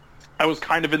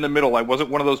kind of in the middle. I wasn't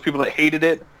one of those people that hated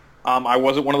it. I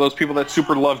wasn't one of those people that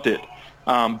super loved it.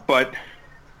 But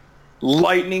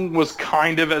Lightning was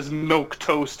kind of as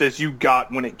milquetoast as you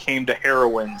got when it came to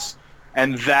heroines.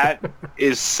 And that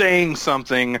is saying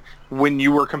something when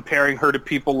you were comparing her to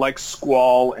people like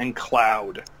Squall and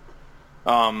Cloud.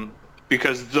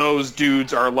 Because those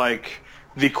dudes are like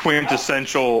the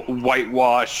quintessential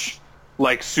whitewash,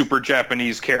 like super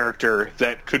Japanese character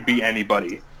that could be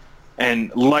anybody.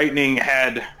 And Lightning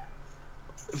had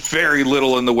very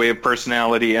little in the way of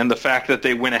personality, and the fact that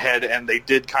they went ahead and they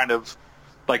did kind of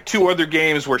like 2 other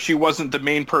games where she wasn't the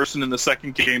main person in the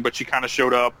second game, but she kind of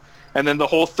showed up. And then the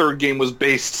whole third game was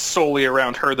based solely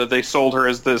around her, that they sold her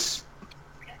as this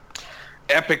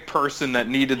epic person that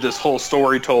needed this whole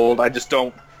story told. I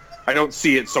don't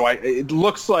see it. So it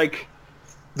looks like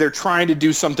they're trying to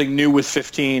do something new with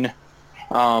 15.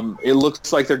 It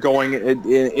looks like they're going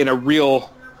in a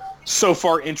real, so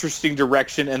far, interesting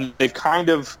direction, and they've kind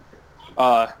of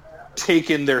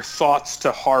taken their thoughts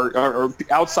to heart, or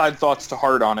outside thoughts to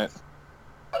heart on it.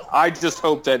 I just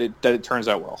hope that it turns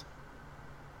out well.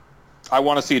 I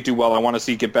want to see it do well. I want to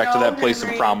see it get back to that place of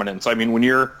prominence. I mean, when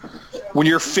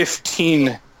you're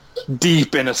 15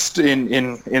 deep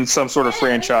in some sort of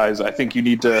franchise, I think you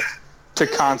need to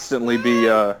constantly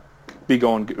be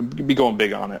going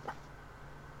big on it.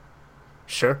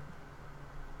 Sure.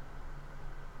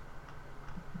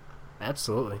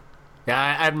 Absolutely. Yeah,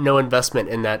 I have no investment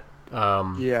in that.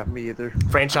 Yeah, me either.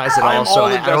 Franchise at all. So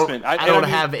I don't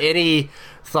have any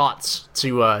thoughts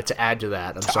to add to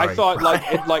that. I'm sorry. I thought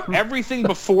like everything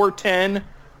before 10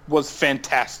 was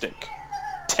fantastic.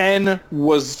 10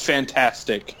 was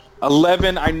fantastic.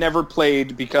 11 I never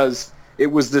played because it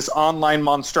was this online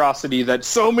monstrosity that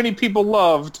so many people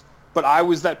loved, but I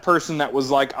was that person that was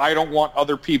like, I don't want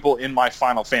other people in my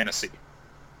Final Fantasy.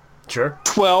 Sure.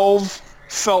 12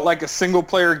 felt like a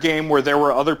single-player game where there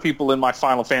were other people in my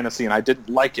Final Fantasy, and I didn't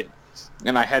like it.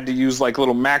 And I had to use like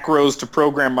little macros to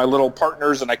program my little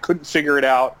partners, and I couldn't figure it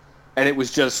out. And it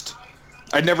was just,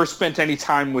 I never spent any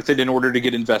time with it in order to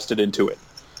get invested into it.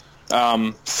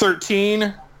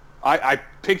 13, I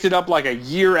picked it up like a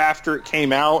year after it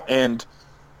came out and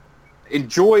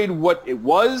enjoyed what it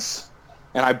was.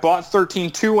 And I bought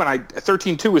 13.2, and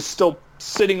 13.2 is still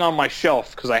sitting on my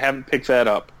shelf because I haven't picked that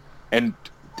up. And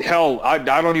hell, I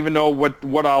don't even know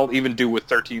what I'll even do with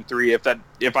 13.3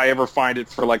 if I ever find it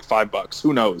for like $5.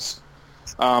 Who knows?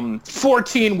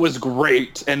 14 was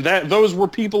great, and those were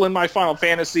people in my Final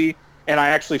Fantasy, and I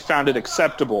actually found it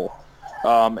acceptable,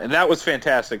 and that was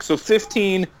fantastic. So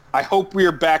 15, I hope we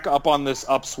are back up on this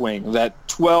upswing. That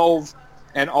 12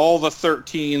 and all the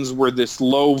 13s were this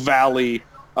low valley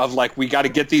of like, we got to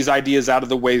get these ideas out of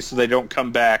the way so they don't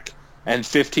come back. And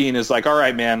 15 is like, all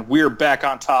right, man, we're back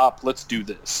on top. Let's do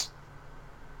this.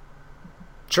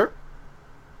 Sure.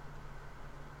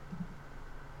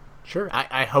 Sure.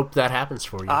 I hope that happens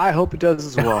for you. I hope it does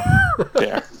as well.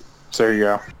 Yeah. So there you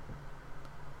go.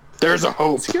 There's a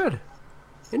hope. It's good.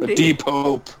 Indeed. A deep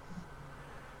hope.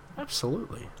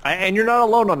 Absolutely. And you're not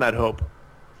alone on that hope.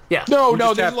 Yeah. No,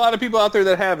 there's a lot of people out there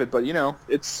that have it, but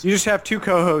it's... You just have 2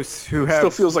 co-hosts who have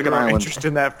still feels like an island. interest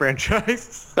in that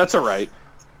franchise. That's all right.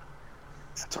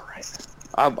 That's all right.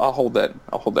 I'll hold that.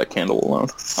 I'll hold that candle alone.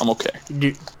 I'm okay.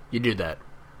 You do that.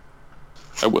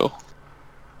 I will.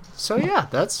 So yeah,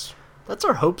 that's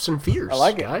our hopes and fears. I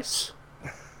like it, guys.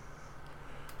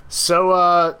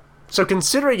 So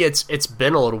considering it's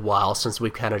been a little while since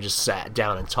we've kind of just sat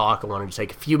down and talked, I wanted to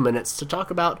take a few minutes to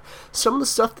talk about some of the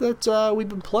stuff that we've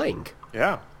been playing.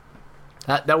 Yeah.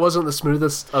 That wasn't the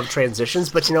smoothest of transitions,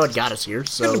 but it got us here.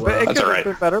 So it could all have right.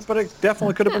 been better, but it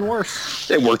definitely could have been worse.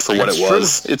 It worked for what That's it true.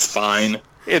 was. It's fine.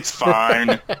 It's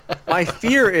fine. My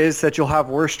fear is that you'll have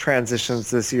worse transitions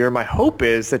this year. My hope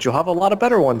is that you'll have a lot of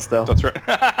better ones, though. That's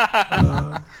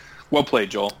right. Well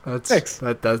played, Joel. Thanks.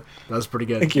 That was pretty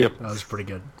good. Thank you. That was pretty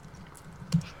good.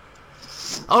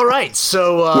 All right,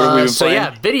 so What have we been playing?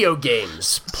 yeah, video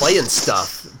games, playing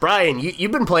stuff. Brian,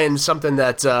 you've been playing something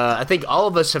that I think all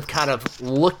of us have kind of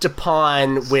looked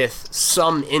upon with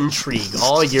some intrigue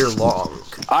all year long.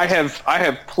 I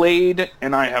have played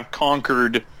and I have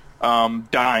conquered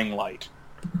Dying Light.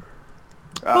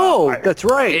 That's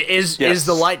right. Is Yes.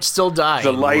 the light still dying,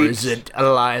 The light- or is it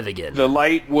alive again? The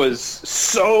light was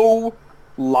so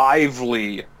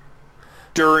lively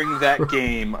during that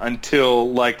game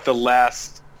until like the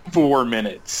last 4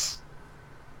 minutes.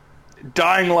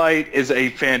 Dying Light is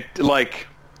the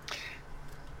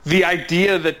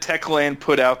idea that Techland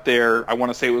put out there, I want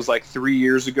to say it was like 3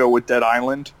 years ago with Dead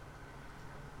Island.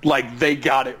 Like, they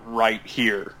got it right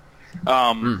here.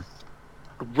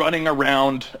 Running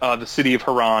around the city of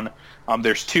Haran,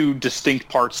 there's two distinct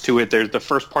parts to it. There's the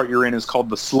first part you're in is called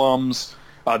the slums.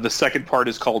 The second part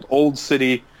is called Old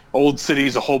City. Old City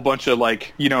is a whole bunch of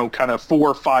kind of 4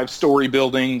 or 5 story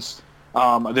buildings.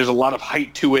 There's a lot of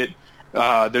height to it.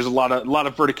 There's a lot of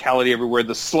verticality everywhere.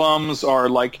 The slums are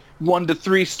like 1 to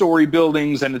 3 story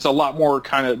buildings, and it's a lot more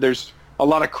there's a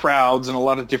lot of crowds and a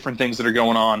lot of different things that are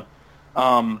going on.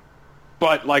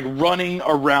 But like running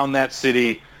around that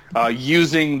city,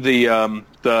 using the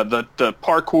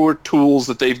parkour tools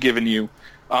that they've given you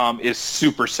is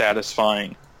super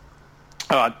satisfying.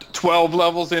 12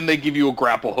 levels in, they give you a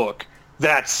grapple hook.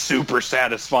 That's super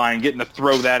satisfying, getting to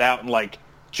throw that out and like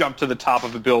jump to the top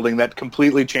of a building. That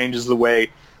completely changes the way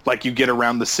like you get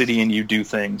around the city and you do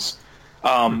things.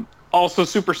 Also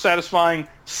super satisfying,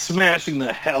 smashing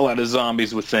the hell out of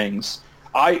zombies with things.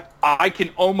 I can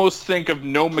almost think of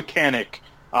no mechanic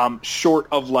short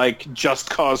of like Just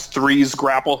Cause 3's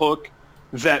grapple hook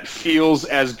that feels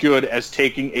as good as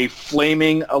taking a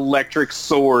flaming electric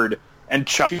sword and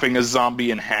chopping a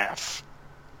zombie in half.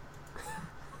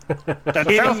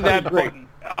 Hitting that button,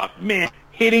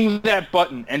 hitting that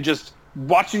button and just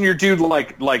watching your dude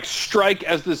like strike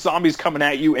as the zombie's coming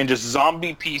at you and just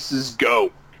zombie pieces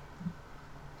go.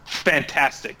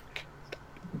 Fantastic.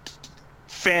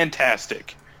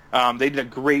 They did a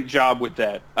great job with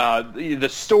that. The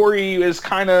story is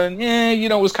kind of,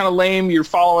 was kind of lame. You're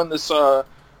following this,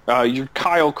 you're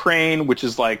Kyle Crane, which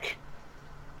is like,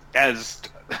 as,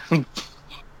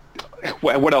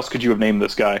 what else could you have named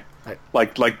this guy?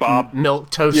 Like Bob Milk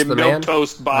Toast, the man. Milk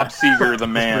Toast Bob Seger, the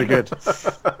man, Pretty good.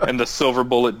 and the Silver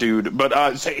Bullet dude.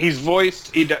 But so he's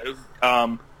voiced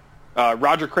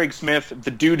Roger Craig Smith,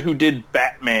 the dude who did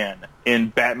Batman in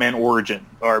Batman Origin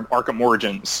or Arkham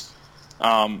Origins.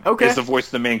 Is the voice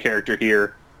of the main character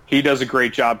here. He does a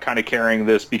great job kind of carrying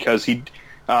this because he's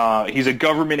a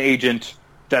government agent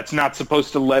that's not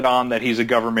supposed to let on that he's a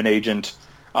government agent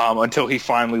until he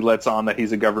finally lets on that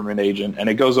he's a government agent, and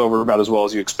it goes over about as well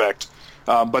as you expect.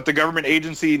 But the government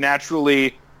agency,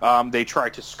 naturally, they try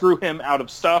to screw him out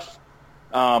of stuff,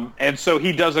 and so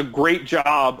he does a great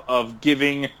job of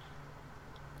giving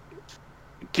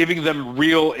them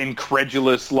real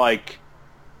incredulous, like,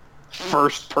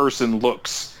 first-person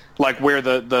looks, like where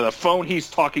the phone he's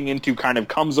talking into kind of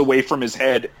comes away from his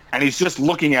head, and he's just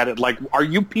looking at it like, are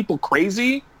you people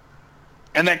crazy?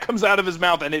 And that comes out of his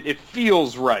mouth, and it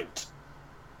feels right.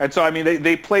 And so, I mean,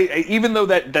 they play, even though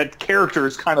that character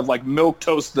is kind of like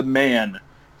Milquetoast the man,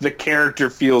 the character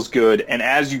feels good, and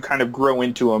as you kind of grow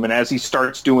into him, and as he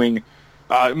starts doing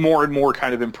more and more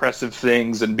kind of impressive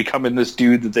things and becoming this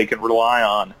dude that they can rely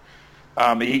on,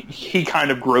 he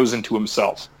kind of grows into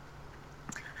himself.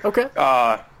 Okay.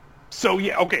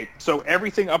 So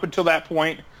everything up until that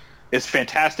point is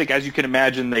fantastic. As you can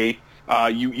imagine,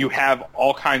 you have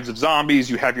all kinds of zombies.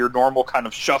 You have your normal kind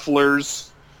of shufflers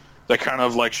that kind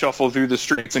of like shuffle through the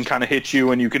streets and kind of hit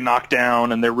you, and you can knock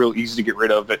down, and they're real easy to get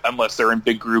rid of unless they're in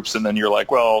big groups, and then you're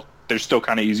like, well, they're still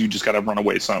kind of easy. You just got to run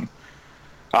away some.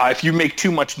 If you make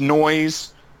too much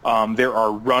noise, there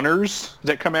are runners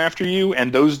that come after you,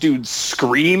 and those dudes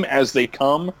scream as they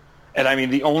come. And I mean,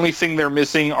 the only thing they're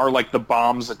missing are like the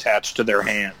bombs attached to their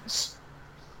hands.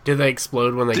 Do they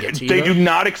explode when they get to you? They do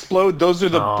not explode. Those are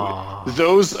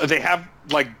they have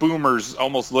like boomers,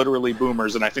 almost literally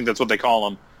boomers, and I think that's what they call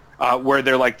them, where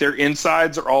they're like their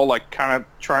insides are all like kind of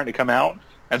trying to come out,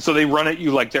 and so they run at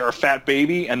you like they're a fat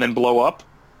baby and then blow up.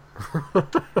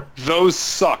 Those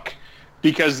suck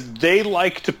because they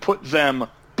like to put them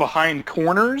behind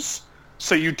corners,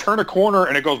 so you turn a corner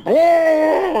and it goes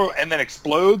and then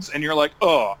explodes, and you're like,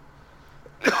 oh,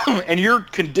 and you're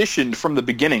conditioned from the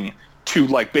beginning to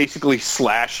like basically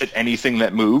slash at anything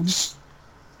that moves.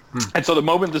 And so the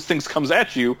moment this thing comes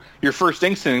at you, your first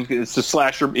instinct is to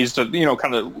slash is to,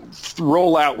 kind of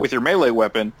roll out with your melee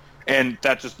weapon, and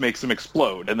that just makes him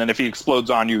explode. And then if he explodes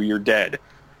on you, you're dead.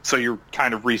 So you're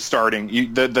kind of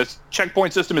restarting. The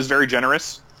checkpoint system is very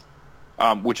generous,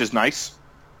 which is nice.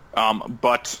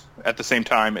 But at the same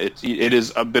time, it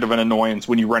is a bit of an annoyance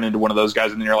when you run into one of those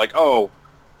guys and you're like, oh,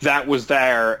 that was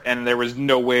there, and there was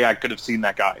no way I could have seen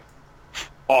that guy.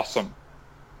 Awesome.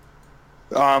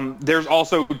 There's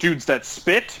also dudes that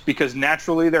spit, because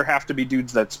naturally there have to be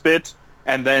dudes that spit.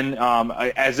 And then,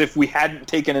 as if we hadn't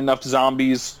taken enough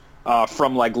zombies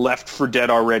from like Left 4 Dead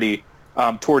already,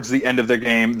 towards the end of the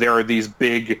game, there are these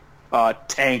big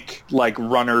tank like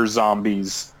runner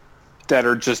zombies that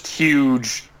are just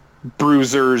huge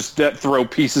bruisers that throw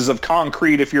pieces of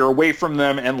concrete if you're away from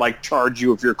them and like charge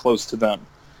you if you're close to them.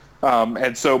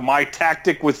 And so my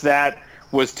tactic with that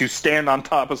was to stand on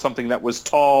top of something that was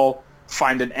tall,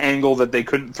 find an angle that they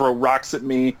couldn't throw rocks at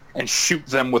me, and shoot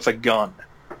them with a gun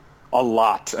a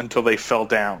lot until they fell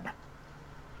down.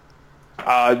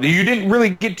 You didn't really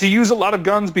get to use a lot of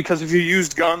guns, because if you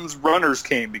used guns, runners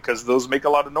came, because those make a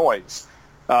lot of noise.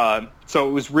 So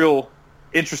it was real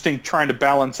interesting trying to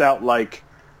balance out, like,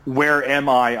 where am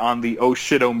I on the oh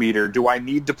shit-o-meter? Do I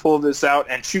need to pull this out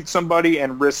and shoot somebody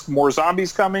and risk more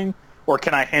zombies coming? Or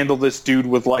can I handle this dude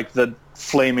with, like, the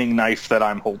flaming knife that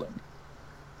I'm holding?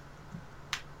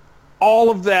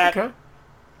 All of that... Okay.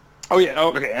 Oh, yeah,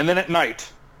 okay. And then at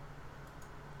night,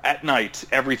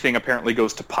 everything apparently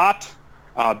goes to pot,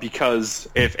 because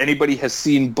if anybody has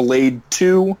seen Blade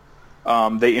 2,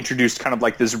 they introduced kind of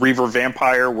like this Reaver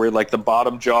vampire where, like, the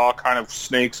bottom jaw kind of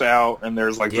snakes out and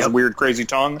there's, like, this weird, crazy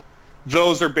tongue.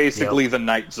 Those are basically the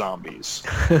night zombies.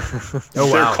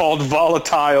 They're called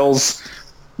volatiles.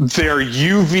 They're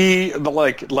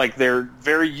UV, like they're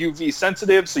very UV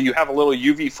sensitive, so you have a little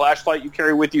UV flashlight you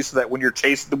carry with you, so that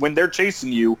when they're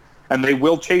chasing you, and they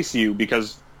will chase you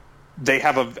because they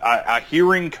have a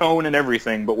hearing cone and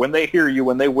everything, but when they hear you,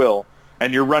 and they will,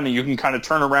 and you're running, you can kind of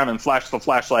turn around and flash the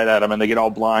flashlight at them, and they get all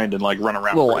blind and like run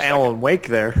around. A little Alan Wake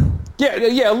there.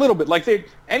 Yeah, a little bit. Like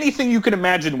anything you can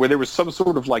imagine where there was some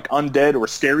sort of like undead or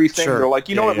scary thing. Sure. They're like,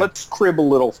 you know what? Let's crib a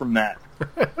little from that.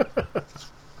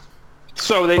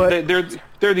 So they're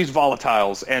these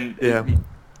volatiles, and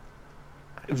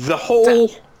the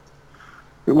whole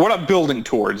what I'm building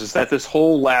towards is that this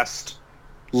whole last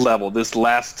level, this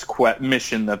last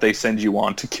mission that they send you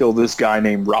on to kill this guy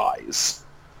named Rise.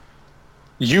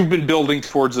 You've been building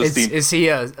towards this theme. Is he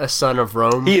a son of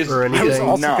Rome or anything? I was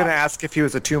also going to ask if he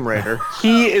was a Tomb Raider.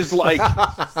 He is like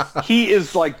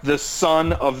the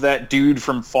son of that dude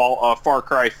from Far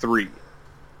Cry 3.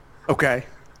 Okay.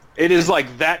 It is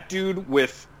like that dude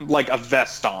with like a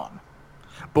vest on.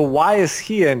 But why is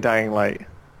he in Dying Light?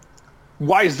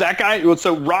 Why is that guy? Well,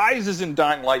 so Rise is in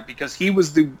Dying Light because he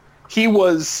was an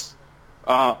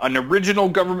original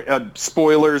government.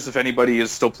 Spoilers if anybody is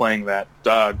still playing that.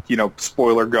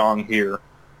 Spoiler gong here.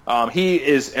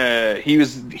 Him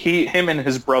and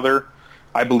his brother,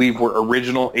 I believe, were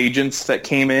original agents that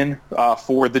came in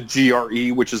for the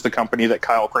GRE, which is the company that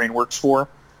Kyle Crane works for.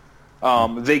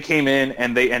 They came in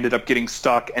and they ended up getting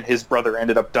stuck, and his brother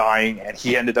ended up dying, and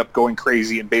he ended up going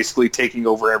crazy and basically taking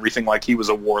over everything like he was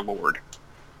a warlord.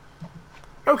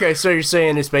 Okay, so you're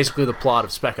saying it's basically the plot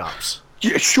of Spec Ops.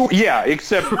 Yeah, sure. Yeah,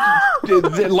 except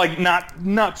like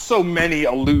not so many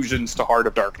allusions to Heart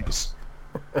of Darkness.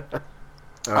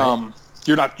 Right.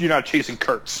 You're not chasing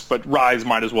Kurtz, but Rise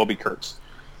might as well be Kurtz.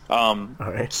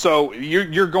 Right. So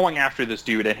you're going after this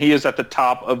dude, and he is at the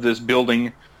top of this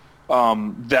building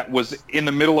that was in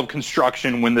the middle of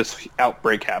construction when this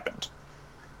outbreak happened.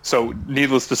 So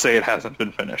needless to say, it hasn't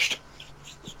been finished.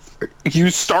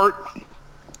 You start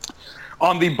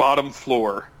on the bottom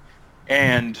floor,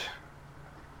 and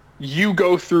you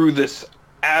go through this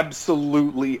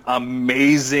absolutely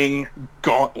amazing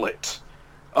gauntlet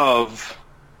of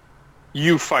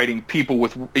you fighting people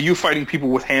with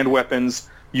hand weapons,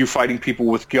 you fighting people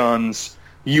with guns,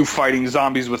 you fighting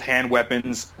zombies with hand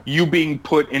weapons, you being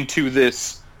put into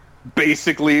this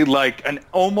basically like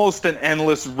almost an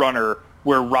endless runner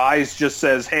where Rise just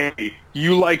says, hey,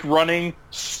 you like running?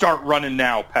 Start running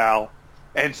now, pal.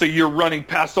 And so you're running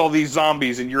past all these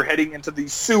zombies, and you're heading into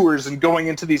these sewers and going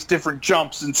into these different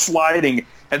jumps and sliding,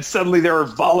 and suddenly there are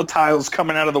volatiles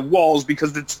coming out of the walls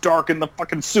because it's dark in the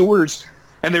fucking sewers,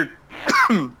 and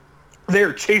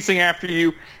they're chasing after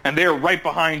you, and they're right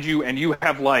behind you, and you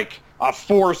have like a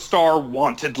 4-star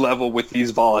wanted level with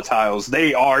these volatiles.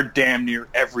 They are damn near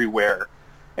everywhere.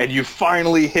 And you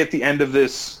finally hit the end of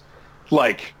this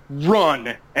like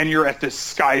run, and you're at this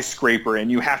skyscraper,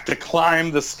 and you have to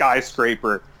climb the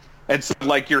skyscraper. And so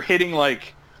like you're hitting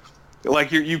like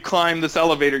you climb this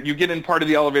elevator, you get in part of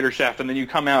the elevator shaft, and then you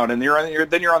come out, and then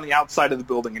you're on the outside of the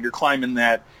building, and you're climbing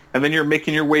that, and then you're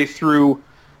making your way through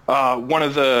one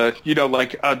of the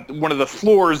one of the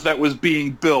floors that was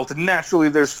being built, and naturally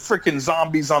there's freaking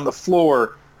zombies on the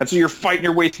floor, and so you're fighting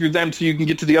your way through them so you can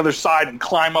get to the other side and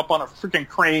climb up on a freaking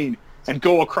crane and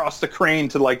go across the crane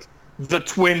to like the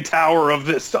twin tower of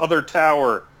this other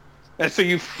tower. And so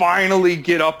you finally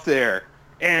get up there,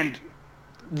 and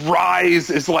Rise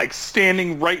is like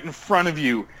standing right in front of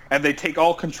you, and they take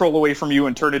all control away from you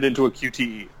and turn it into a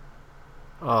QTE.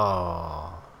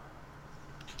 Oh.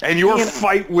 And your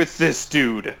fight with this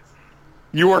dude,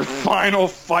 your final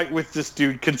fight with this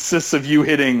dude consists of you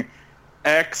hitting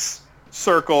X,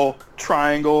 circle,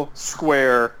 triangle,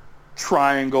 square,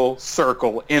 triangle,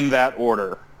 circle, in that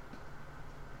order.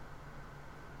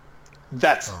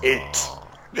 That's it.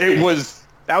 That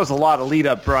was a lot of lead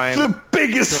up, Brian. The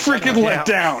biggest freaking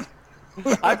letdown.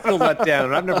 I feel let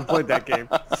down. I've never played that game.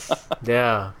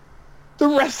 Yeah. The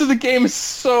rest of the game is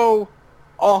so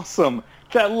awesome.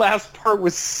 That last part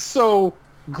was so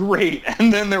great.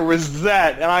 And then there was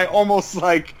that. And I almost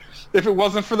like, if it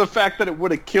wasn't for the fact that it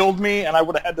would have killed me and I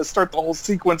would have had to start the whole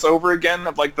sequence over again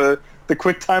of like the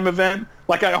quick time event,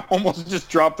 like I almost just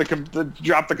dropped the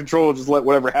control and just let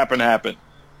whatever happen.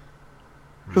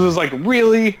 Because it was like,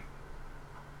 really?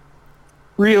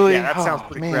 Really? Yeah, that sounds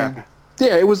pretty crappy.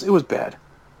 Yeah, it was bad.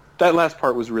 That last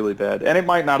part was really bad. And it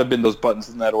might not have been those buttons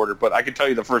in that order, but I can tell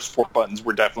you the first 4 buttons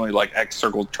were definitely like X,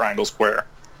 circle, triangle, square.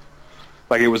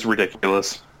 Like, it was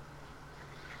ridiculous.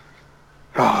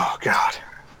 Oh, God.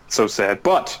 So sad.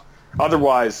 But,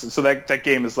 otherwise, so that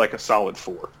game is like a solid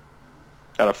 4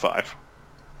 out of 5.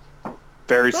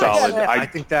 Very solid. Yeah, I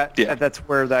think that's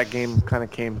where that game kind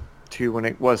of came to when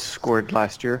it was scored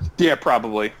last year. Yeah,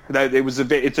 probably.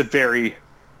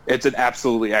 It's an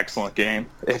absolutely excellent game.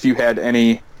 If you had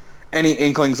any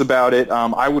inklings about it,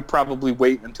 I would probably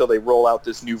wait until they roll out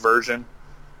this new version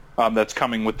that's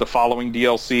coming with the following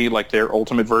DLC, like their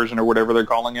ultimate version or whatever they're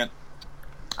calling it.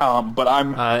 But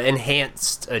I'm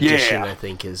enhanced edition, I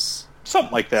think is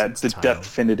something like that. The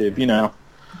definitive,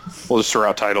 we'll just throw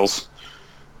out titles.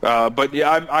 But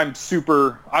yeah, I'm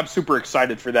super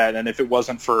excited for that. And if it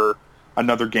wasn't for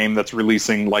another game that's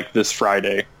releasing like this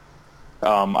Friday,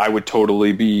 I would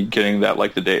totally be getting that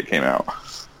like the day it came out.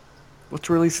 What's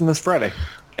releasing this Friday?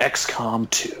 XCOM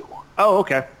 2. Oh,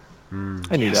 okay.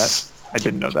 I knew that. I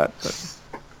didn't know that. But...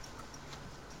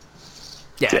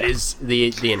 Yeah, it is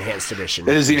the enhanced edition.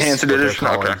 It is the enhanced edition.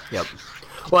 Okay. Yep.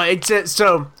 Well,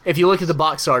 so if you look at the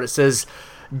box art, it says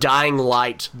Dying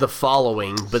Light the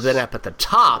following, but then up at the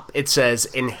top it says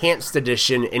enhanced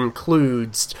edition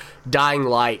includes Dying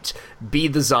Light, Be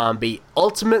the Zombie,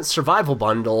 Ultimate Survival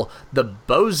Bundle, the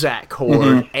Bozak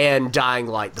Horde, and Dying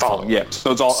Light the following. Yeah,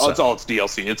 so it's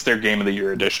DLC. It's their Game of the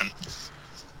Year edition.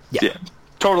 Yeah.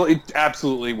 Totally,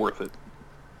 absolutely worth it.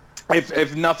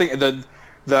 If nothing, the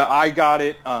I got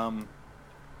it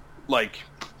like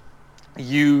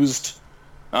used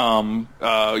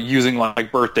using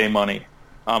like birthday money.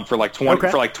 For like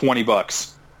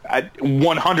 $20,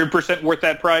 100% worth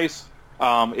that price.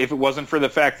 If it wasn't for the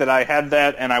fact that I had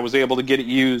that and I was able to get it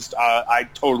used, I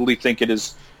totally think it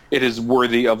is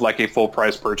worthy of like a full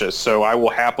price purchase. So I will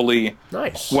happily,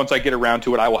 once I get around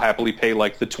to it, I will happily pay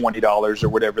like the $20 or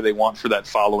whatever they want for that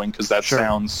following, because that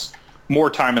sounds more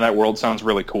time in that world sounds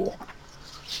really cool.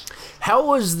 How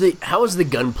was the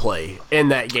gunplay in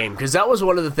that game? Because that was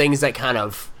one of the things that kind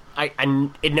of.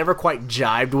 It never quite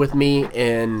jived with me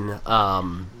in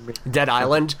Dead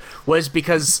Island, was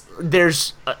because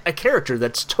there's a character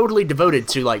that's totally devoted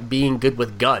to like being good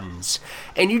with guns,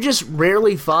 and you just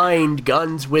rarely find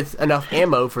guns with enough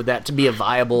ammo for that to be a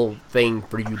viable thing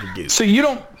for you to do. So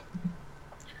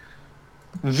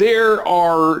there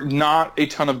are not a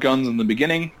ton of guns in the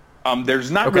beginning. There's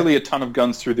not really a ton of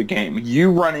guns through the game.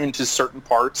 You run into certain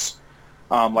parts.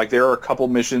 Like there are a couple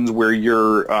missions where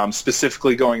you're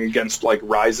specifically going against like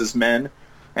Rise's men,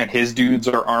 and his dudes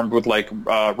are armed with like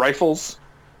rifles,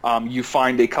 You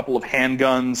find a couple of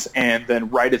handguns, and then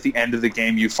right at the end of the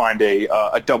game, you find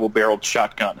a double-barreled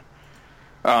shotgun.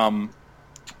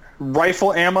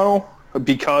 Rifle ammo,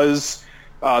 because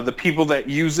the people that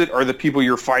use it are the people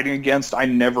you're fighting against, I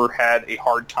never had a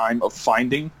hard time of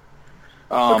finding.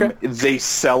 They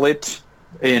sell it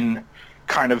in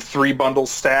kind of 3-bundle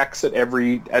stacks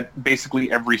at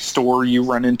basically every store you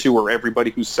run into, or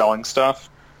everybody who's selling stuff.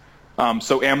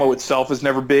 So ammo itself is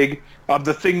never big.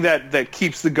 The thing that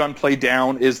keeps the gunplay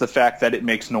down is the fact that it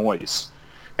makes noise.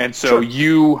 And so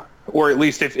you, or at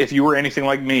least if you were anything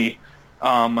like me,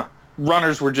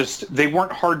 runners they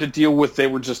weren't hard to deal with, they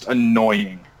were just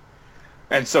annoying.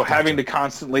 And so having to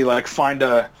constantly find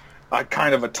a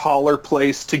kind of a taller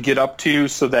place to get up to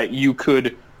so that you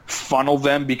could funnel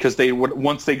them, because they would,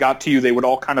 once they got to you, they would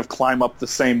all kind of climb up the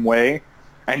same way,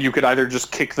 and you could either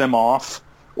just kick them off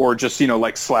or just,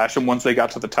 slash them once they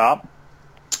got to the top.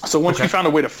 So once you found a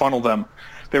way to funnel them,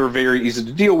 they were very easy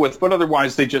to deal with, but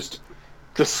otherwise the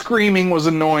screaming was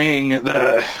annoying.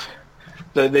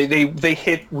 They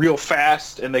hit real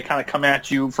fast, and they kind of come at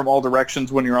you from all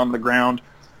directions when you're on the ground.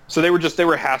 So they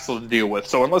were a hassle to deal with.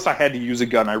 So unless I had to use a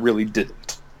gun, I really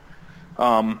didn't.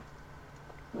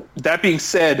 That being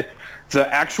said, the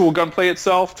actual gunplay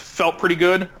itself felt pretty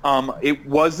good. It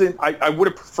wasn't. I would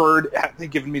have preferred had they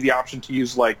given me the option to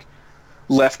use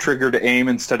left trigger to aim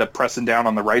instead of pressing down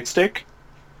on the right stick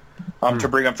to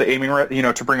bring up the aiming,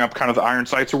 to bring up kind of the iron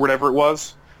sights or whatever it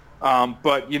was.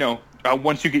 But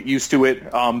once you get used to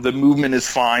it, the movement is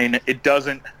fine. It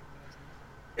doesn't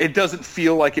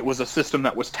feel like it was a system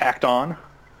that was tacked on.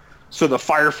 So the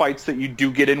firefights that you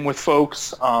do get in with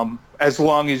folks, as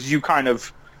long as you kind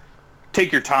of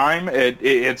take your time,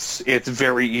 it's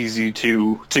very easy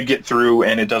to get through,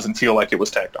 and it doesn't feel like it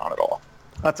was tacked on at all.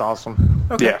 That's awesome.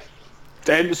 Okay. Yeah.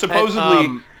 And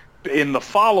supposedly in the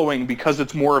following, because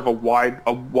it's more of a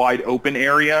wide open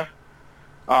area,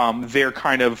 they're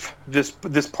kind of this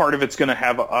part of it's going to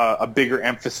have a bigger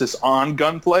emphasis on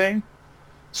gunplay.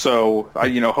 So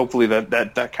hopefully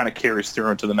that kind of carries through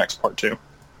into the next part too.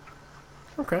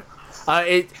 Okay.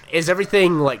 Is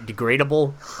everything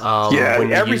degradable? Yeah, when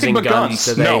you're everything but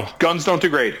guns. No, guns don't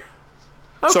degrade.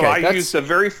 Okay, so I used the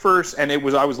very first, and I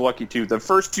was lucky too. The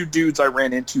first 2 dudes I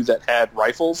ran into that had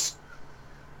rifles,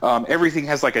 everything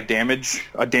has a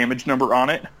damage number on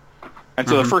it, and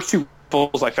so the first 2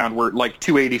 rifles I found were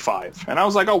 285, and I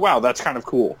was like, oh wow, that's kind of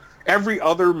cool. Every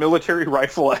other military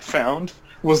rifle I found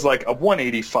was a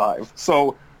 185.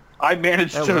 So I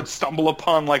managed to stumble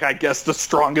upon I guess the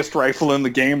strongest rifle in the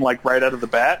game right out of the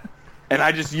bat, and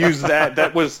I just used that.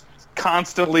 That was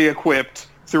constantly equipped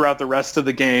throughout the rest of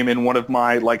the game in one of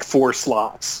my 4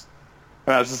 slots.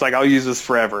 And I was just I'll use this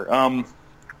forever.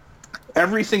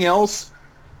 Everything else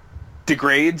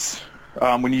degrades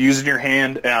when you use it in your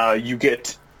hand. You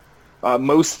get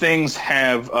most things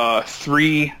have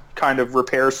 3 kind of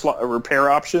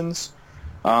repair options,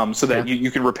 so that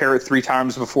you can repair it 3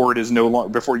 times before it is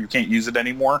before you can't use it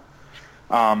anymore.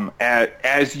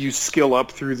 As you skill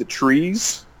up through the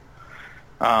trees,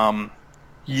 I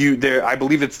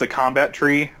believe it's the combat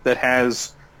tree that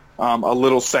has a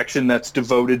little section that's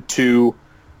devoted to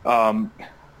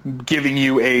giving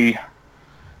you a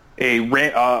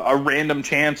random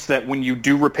chance that when you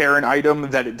do repair an item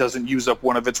that it doesn't use up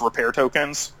one of its repair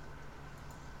tokens.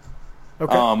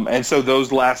 Okay. And so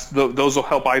those will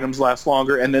help items last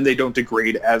longer, and then they don't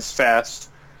degrade as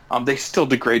fast. They still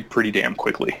degrade pretty damn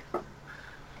quickly.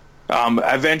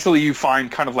 Eventually you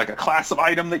find kind of a class of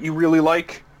item that you really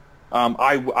like.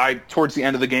 I towards the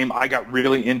end of the game, I got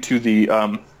really into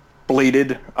the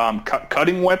bladed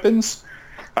cutting weapons.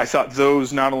 I thought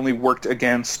those not only worked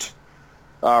against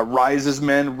Rise's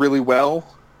men really well,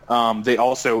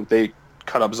 they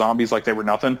cut up zombies like they were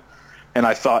nothing. And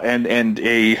I thought, and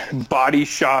a body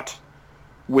shot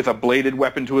with a bladed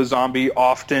weapon to a zombie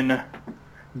often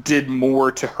did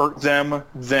more to hurt them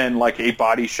than a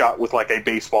body shot with a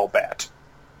baseball bat.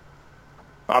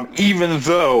 Even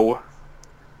though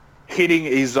hitting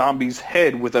a zombie's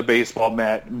head with a baseball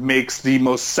bat makes the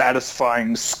most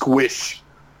satisfying squish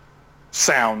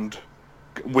sound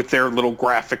with their little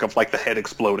graphic of the head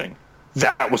exploding.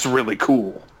 That was really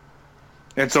cool.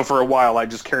 And so for a while I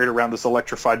just carried around this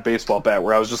electrified baseball bat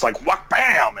where I was just whack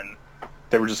bam, and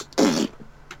they were just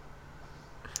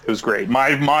it was great.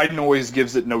 My noise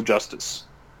gives it no justice.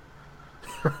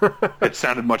 It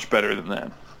sounded much better than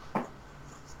that.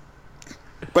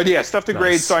 But yeah, stuff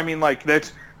degrades. Nice. So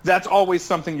that's always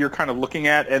something you're kind of looking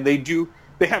at, and they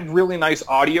have really nice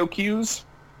audio cues.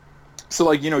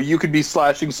 So you could be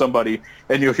slashing somebody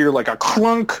and you'll hear a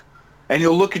clunk, and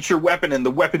you'll look at your weapon and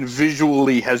the weapon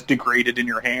visually has degraded in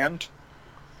your hand.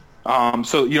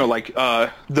 So like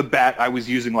the bat I was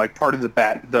using, like part of the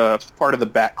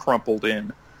bat crumpled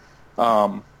in.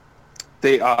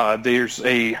 There's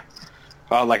a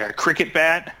like a cricket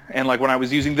bat, and like when I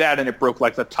was using that and it broke,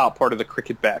 like the top part of the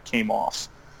cricket bat came off,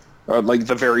 like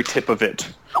the very tip of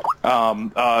it.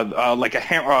 Like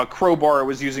a crowbar I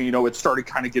was using, it started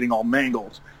kind of getting all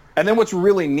mangled. And then what's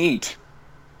really neat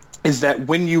is that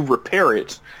when you repair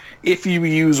it, if you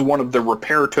use one of the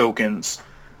repair tokens,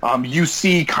 you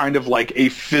see kind of like a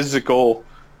physical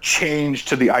change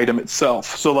to the item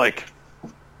itself. So like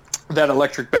that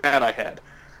electric bat I had,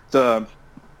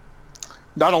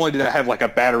 not only did it have like a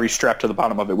battery strapped to the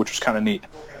bottom of it, which was kind of neat,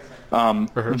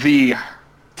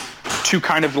 to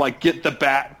kind of like get the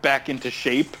bat back into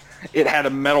shape, it had a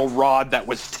metal rod that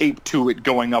was taped to it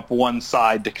going up one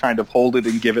side to kind of hold it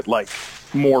and give it like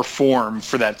more form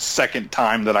for that second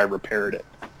time that I repaired it.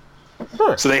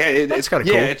 Huh. So that's kind of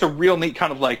cool. Yeah, it's a real neat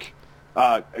kind of like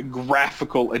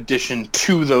graphical addition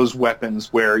to those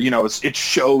weapons where, it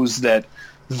shows that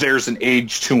there's an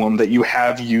age to them, that you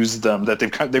have used them, that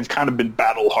they've kind of been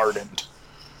battle hardened.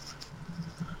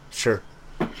 Sure.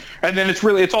 And then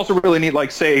it's also really neat, like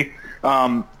say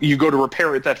you go to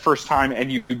repair it that first time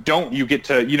and you get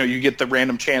the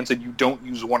random chance and you don't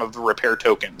use one of the repair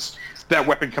tokens. That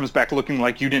weapon comes back looking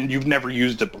like you've never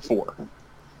used it before.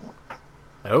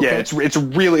 Okay. Yeah,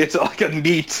 it's like a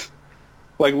neat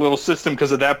like little system,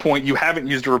 because at that point you haven't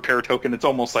used a repair token. It's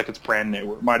almost like it's brand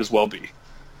new, or it might as well be.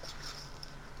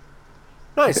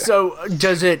 Nice. So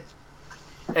does it,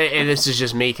 and this is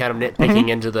just me kind of nitpicking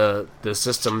into the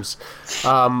systems,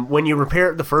 when you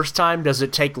repair it the first time, does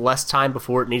it take less time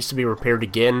before it needs to be repaired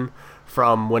again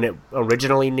from when it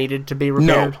originally needed to be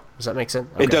repaired? No. Does that make sense?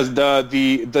 Okay. It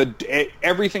does.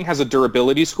 Everything has a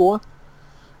durability score,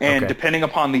 and depending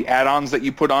upon the add-ons that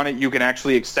you put on it, you can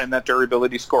actually extend that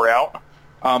durability score out.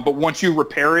 But once you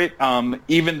repair it,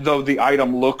 even though the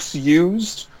item looks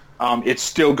used, it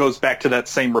still goes back to that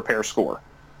same repair score.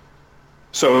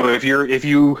 So if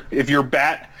your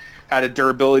bat had a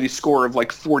durability score of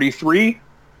like 43,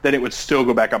 then it would still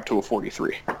go back up to a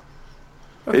 43.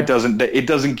 Okay. It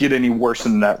doesn't get any worse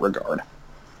in that regard.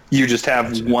 You just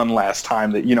have one less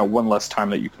time that you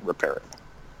can repair it.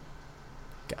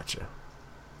 Gotcha.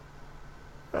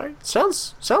 All right.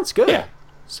 Sounds good. Yeah.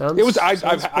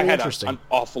 I had an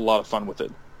awful lot of fun with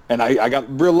it, and I got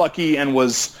real lucky and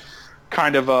was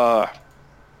kind of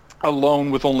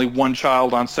alone with only one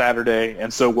child on Saturday,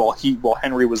 and so while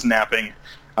Henry was napping,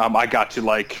 I got to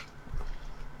like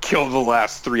kill the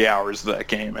last 3 hours of that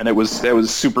game, and it was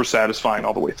super satisfying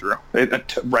all the way through,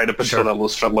 right up until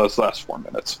those last 4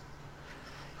 minutes.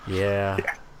 Yeah.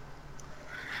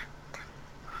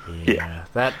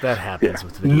 That happens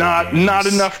with video games. Not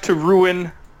enough to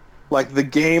ruin like the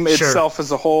game itself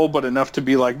as a whole, but enough to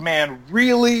be like, man,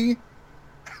 really?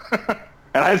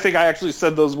 And I think I actually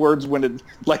said those words when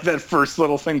that first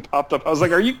little thing popped up. I was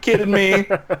like, are you kidding me?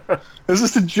 Is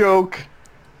this a joke?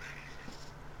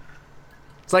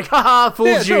 It's like, haha,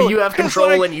 fooled you. You have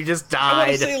control and you just died. I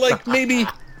want to say like maybe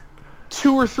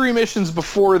 2 or 3 missions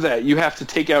before that, you have to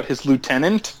take out his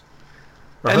lieutenant.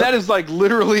 And that is like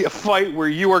literally a fight where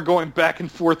you are going back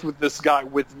and forth with this guy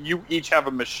with you each have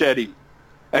a machete.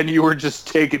 And you are just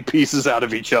taking pieces out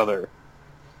of each other.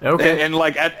 Okay. And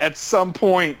like at some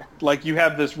point, like you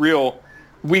have this real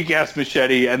weak ass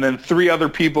machete, and then 3 other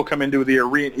people come into the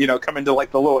arena, come into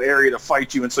like the little area to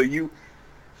fight you, and so you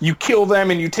kill them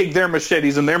and you take their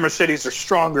machetes, and their machetes are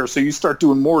stronger, so you start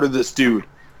doing more to this dude.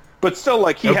 But still,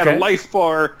 like he had a life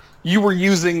bar. You were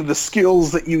using the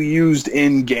skills that you used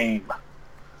in game.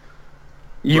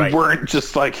 You weren't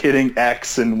just like hitting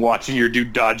X and watching your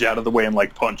dude dodge out of the way and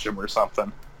like punch him or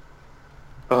something.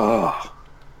 Ugh.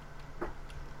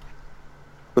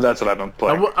 But that's what I've been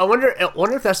playing. I wonder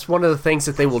if that's one of the things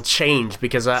that they will change,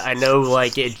 because I know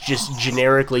like it just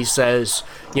generically says,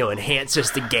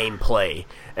 enhances the gameplay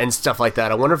and stuff like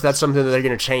that. I wonder if that's something that they're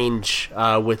going to change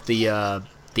with the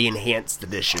enhanced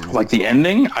edition. Like the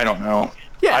ending? I don't know.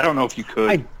 Yeah, I don't know if you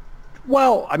could.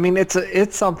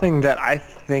 It's something that I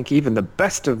think even the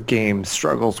best of games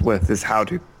struggles with, is how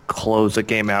to close a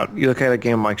game out. You look at a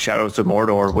game like Shadows of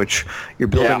Mordor, which you're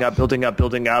building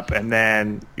up, and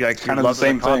then you're kind of the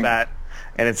same combat,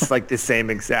 and it's like the same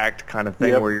exact kind of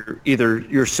thing where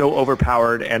you're so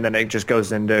overpowered, and then it just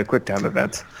goes into quick time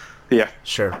events. Yeah,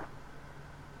 sure.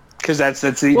 Because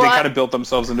they kind of built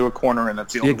themselves into a corner, and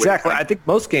that's the only way. I think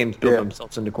most games build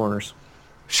themselves into corners.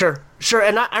 Sure.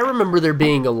 And I remember there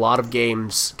being a lot of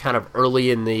games kind of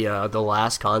early in the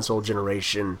last console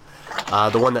generation.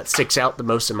 The one that sticks out the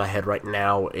most in my head right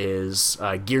now is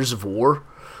Gears of War,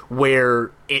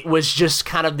 where it was just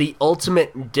kind of the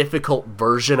ultimate difficult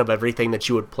version of everything that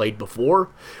you had played before,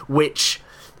 which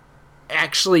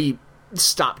actually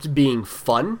stopped being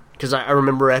fun. Because I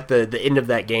remember at the end of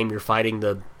that game, you're fighting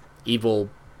the evil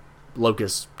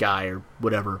locust guy or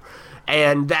whatever,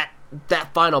 and that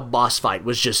final boss fight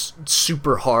was just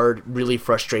super hard, really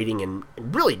frustrating, and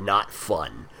really not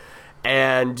fun.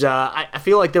 And I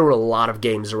feel like there were a lot of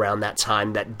games around that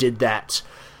time that did that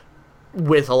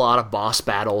with a lot of boss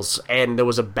battles, and there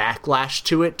was a backlash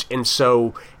to it, and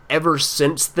so ever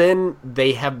since then,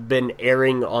 they have been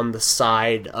erring on the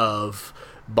side of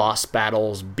boss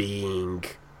battles being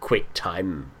quick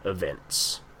time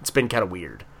events. It's been kind of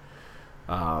weird.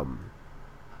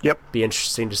 Yep. Be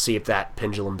interesting to see if that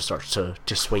pendulum starts to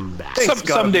swing back.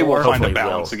 Someday we'll find a Hopefully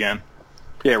balance again.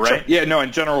 Yeah, right? Sure. Yeah, no,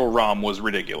 and General ROM was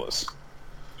ridiculous.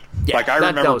 Yeah, like, I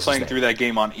remember playing through that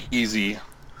game on easy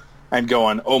and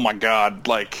going, oh my god,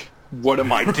 like, what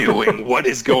am I doing? What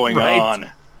is going on?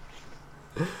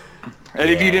 And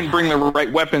if you didn't bring the right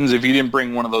weapons, if you didn't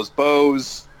bring one of those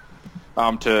bows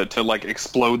to like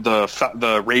explode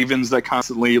the ravens that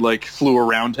constantly like flew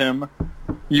around him,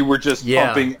 you were just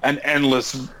pumping an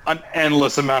endless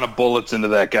amount of bullets into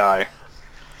that guy.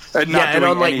 And not doing and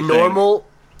on like anything. normal,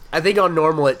 I think on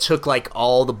normal it took like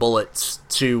all the bullets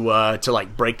to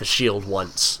like break the shield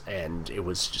once, and it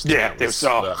was just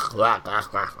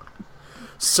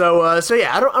So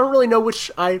yeah, I don't really know which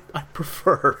I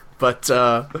prefer, but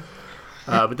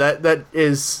that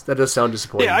does sound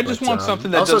disappointing. Yeah, I just want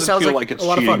something that doesn't feel like it's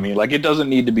cheating me. Like, it doesn't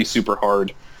need to be super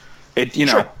hard.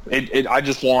 I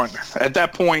just want, at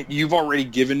that point, you've already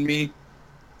given me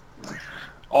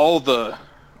all the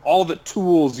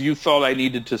tools you thought I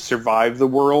needed to survive the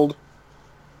world.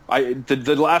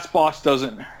 The last boss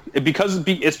doesn't,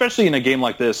 especially in a game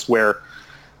like this where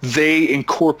they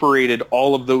incorporated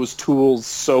all of those tools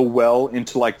so well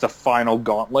into like the final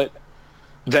gauntlet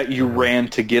that you ran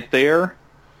to get there,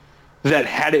 that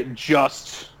had it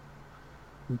just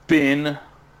been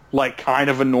like kind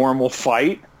of a normal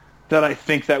fight, that I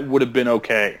think that would have been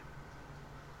okay.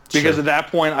 Because at that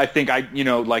point, I think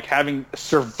like having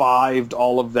survived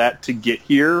all of that to get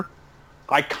here,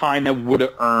 I kind of would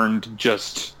have earned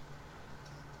just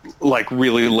like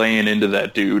really laying into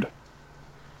that dude.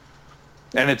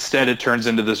 And instead it turns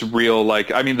into this real,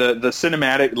 like, I mean, the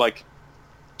cinematic, like,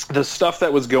 the stuff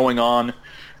that was going on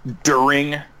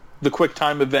during the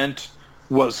QuickTime event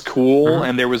was cool,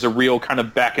 and there was a real kind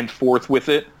of back and forth with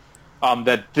it,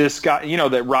 that this guy,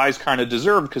 that Rise kind of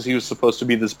deserved because he was supposed to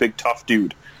be this big tough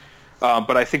dude.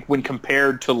 But I think when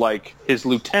compared to, like, his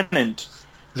lieutenant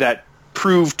that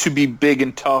proved to be big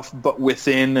and tough, but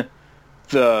within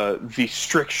the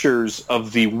strictures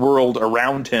of the world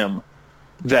around him,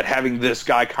 that having this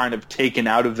guy kind of taken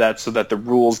out of that so that the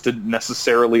rules didn't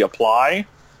necessarily apply,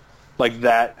 like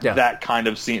that kind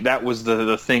of seemed, that was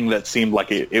the thing that seemed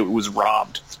like it was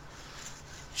robbed.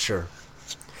 Sure.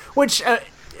 Which,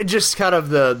 just kind of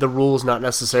the rules not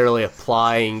necessarily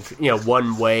applying,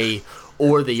 one way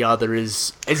or the other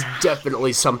is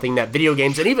definitely something that video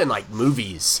games and even like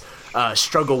movies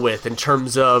struggle with in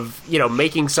terms of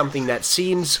making something that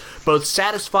seems both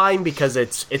satisfying because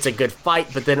it's a good fight,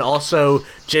 but then also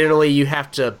generally you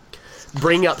have to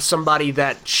bring up somebody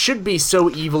that should be so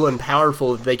evil and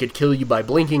powerful that they could kill you by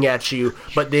blinking at you,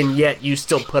 but then yet you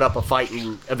still put up a fight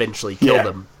and eventually kill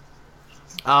them.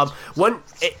 One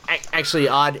actually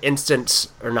odd instance,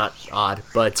 or not odd,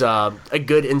 but a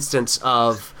good instance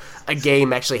of a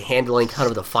game actually handling kind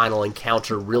of the final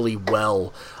encounter really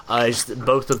well is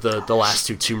both of the last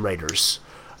two Tomb Raiders,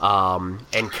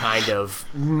 and kind of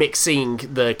mixing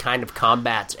the kind of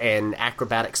combat and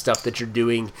acrobatic stuff that you're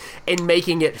doing and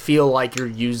making it feel like you're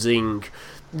using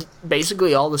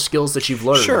basically all the skills that you've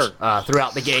learned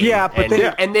throughout the game. Yeah, but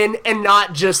and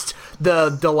not just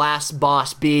the last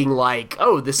boss being like,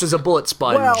 oh, this is a bullet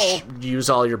sponge. Well, use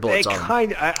all your bullets on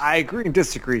him. I agree and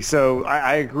disagree. So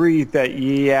I agree that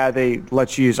they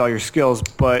let you use all your skills,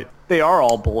 but they are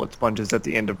all bullet sponges at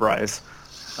the end of Rise.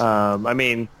 I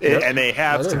mean, and they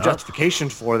have some justification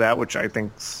for that, which I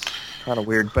think's kind of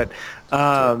weird. But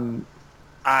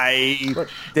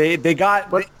they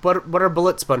got what are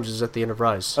bullet sponges at the end of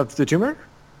Rise? Of the tumor?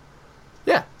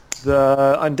 Yeah,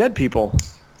 the undead people.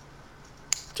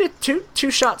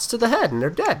 Two shots to the head and they're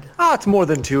dead. Oh, it's more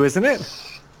than two, isn't it?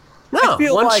 No,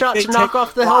 one like shot to knock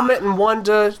off the helmet and one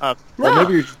to. No.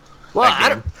 Maybe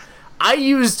I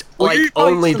used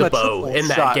only the bow in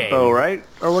that game. Bow, right,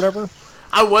 or whatever.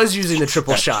 I was using the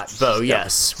triple shot bow,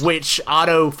 yes, which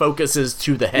auto focuses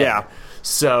to the head. Yeah.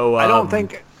 So I don't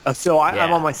think so.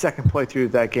 I'm on my second playthrough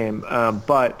of that game,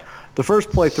 but The first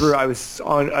playthrough, I was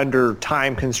under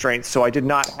time constraints, so I did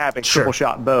not have a triple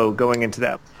shot bow going into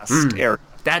that last area.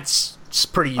 That's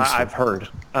pretty useful. I've heard.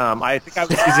 I think I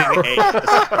was using a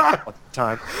at the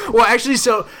time. Well, actually,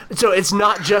 so it's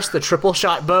not just the triple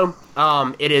shot bow.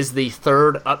 It is the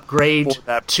third upgrade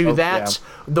to that.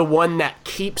 Yeah. The one that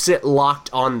keeps it locked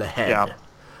on the head. Yeah.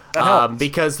 That helps.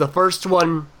 Because the first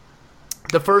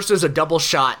is a double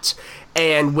shot,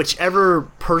 and whichever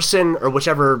person or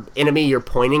whichever enemy you're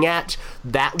pointing at,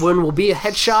 that one will be a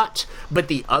headshot, but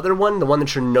the other one, the one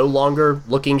that you're no longer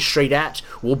looking straight at,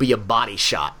 will be a body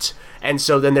shot. And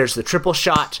so then there's the triple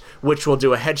shot, which will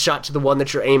do a headshot to the one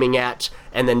that you're aiming at,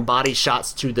 and then body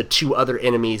shots to the two other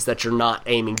enemies that you're not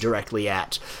aiming directly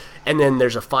at. And then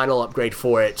there's a final upgrade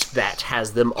for it that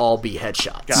has them all be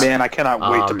headshots. Man, I cannot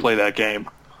wait to play that game.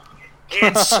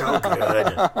 It's so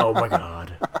good. Oh my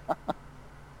god.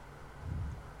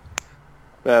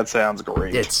 That sounds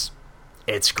great.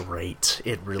 It's great.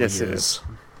 It really is.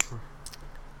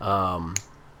 But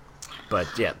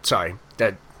yeah, sorry.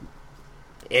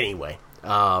 Anyway.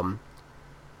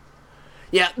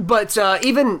 Yeah, but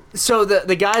even so,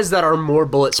 the guys that are more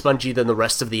bullet spongy than the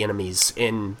rest of the enemies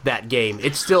in that game,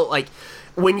 it's still like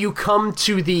when you come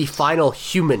to the final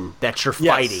human that you're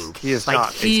fighting, he is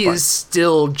he is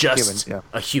still just human,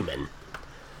 a human.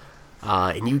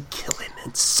 And you kill him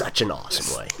in such an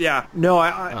awesome way. Yeah, no,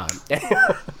 yeah,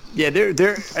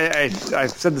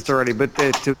 I've said this already, but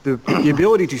the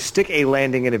ability to stick a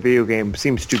landing in a video game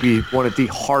seems to be one of the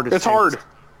hardest. It's hard.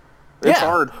 It's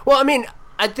hard. Well, I mean,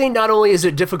 I think not only is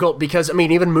it difficult because, I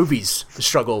mean, even movies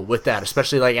struggle with that,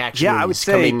 especially like action movies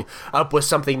coming up with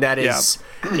something that is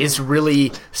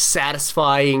really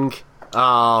satisfying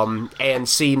and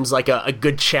seems like a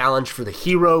good challenge for the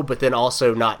hero, but then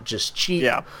also not just cheap.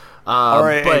 Yeah.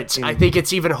 But I think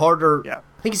it's even harder. Yeah.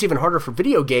 I think it's even harder for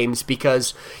video games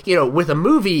because, with a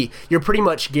movie, you're pretty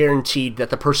much guaranteed that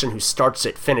the person who starts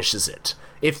it finishes it,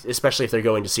 especially if they're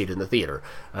going to see it in the theater.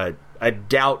 I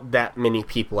doubt that many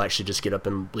people actually just get up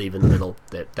and leave in the middle.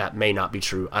 That may not be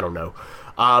true. I don't know.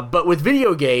 But with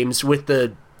video games, with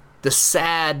the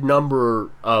sad number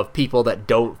of people that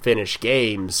don't finish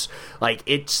games,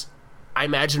 I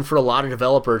imagine for a lot of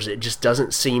developers, it just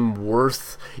doesn't seem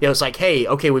worth... it's like, hey,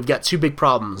 okay, we've got two big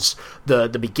problems. The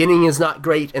beginning is not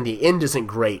great, and the end isn't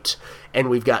great, and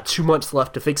we've got 2 months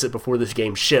left to fix it before this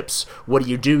game ships. What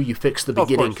do? You fix the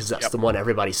beginning, because that's the one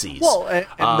everybody sees. Well,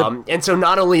 and so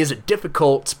not only is it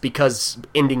difficult because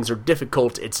endings are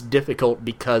difficult, it's difficult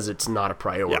because it's not a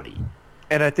priority. Yeah.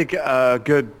 And I think a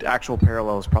good actual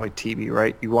parallel is probably TV,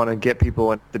 right? You want to get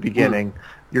people at the beginning...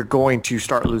 You're going to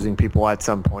start losing people at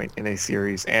some point in a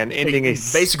series, and ending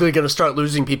basically going to start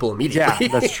losing people immediately.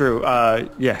 Yeah, that's true.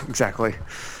 Yeah, exactly.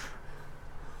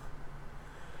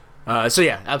 So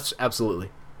yeah, absolutely.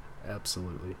 But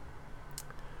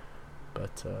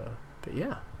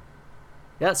yeah,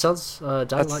 it sounds.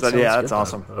 That's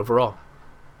awesome overall.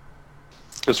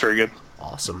 That's very good.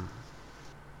 Awesome.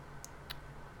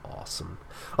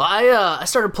 Well, I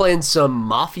started playing some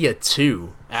Mafia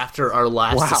 2 after our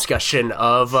last discussion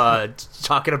of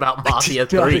talking about Mafia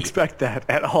 3. I did not expect that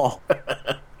at all.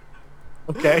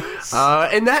 Okay.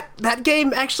 And that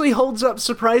game actually holds up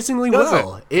surprisingly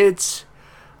well. It's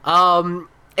and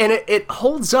it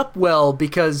holds up well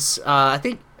because I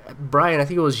think, Brian,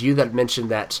 it was you that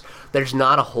mentioned that there's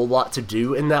not a whole lot to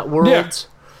do in that world. Yeah.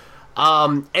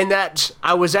 And that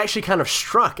I was actually kind of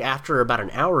struck after about an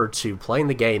hour or two playing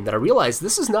the game that I realized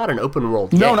this is not an open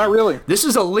world game. No, not really. This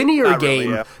is a linear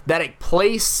game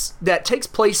that takes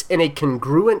place in a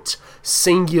congruent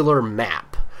singular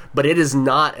map. But it is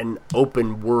not an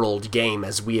open world game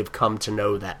as we have come to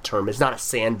know that term. It's not a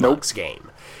sandbox game.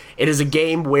 It is a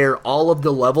game where all of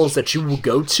the levels that you will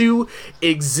go to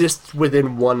exist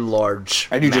within one large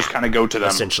and you map, just kind of go to them.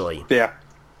 Essentially. Yeah.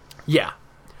 Yeah.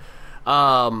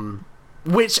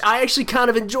 Which I actually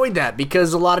kind of enjoyed that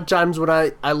because a lot of times when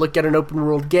I look at an open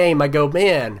world game, I go,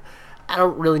 man, I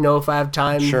don't really know if I have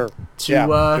time to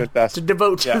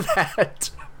devote to that.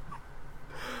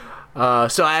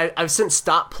 So I've since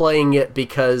stopped playing it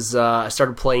because I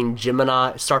started playing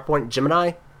Starpoint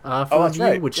Gemini for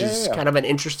review, which is kind of an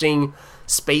interesting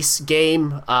space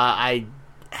game. I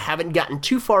haven't gotten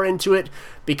too far into it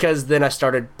because then I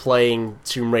started playing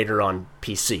Tomb Raider on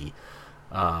PC.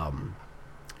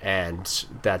 And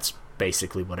that's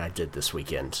basically what I did this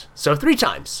weekend. So 3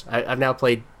 times. I've now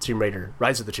played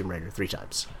Rise of the Tomb Raider 3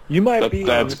 times. You might be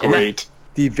that's great.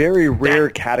 The very rare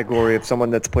category of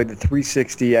someone that's played the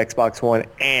 360, Xbox One,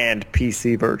 and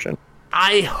PC version.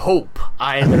 I hope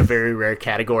I am in a very rare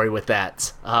category with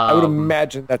that. I would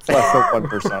imagine that's less than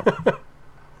 1%.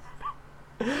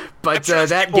 But There's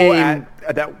that people game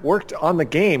that worked on the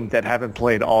game that haven't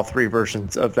played all 3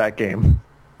 versions of that game.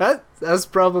 that's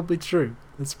probably true.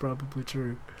 That's probably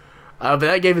true. But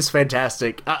that game is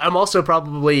fantastic. I'm also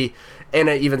probably in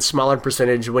an even smaller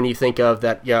percentage when you think of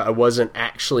that. Yeah, I wasn't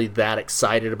actually that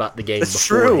excited about the game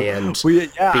beforehand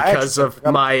because of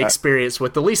my experience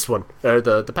with the least one or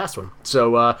the past one.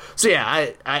 So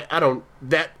yeah, I don't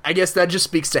that. I guess that just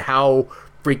speaks to how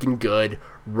freaking good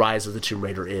Rise of the Tomb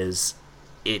Raider is.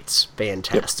 It's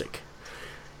fantastic.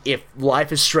 Yep. If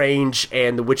Life is Strange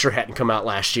and The Witcher hadn't come out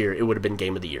last year, it would have been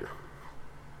Game of the Year.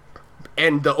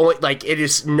 And the only it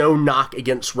is no knock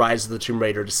against Rise of the Tomb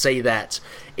Raider to say that.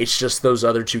 It's just those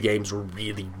other 2 games were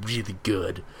really, really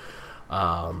good.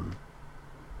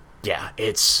 Yeah,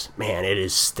 it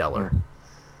is stellar.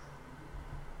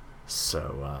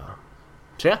 So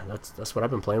yeah, that's what I've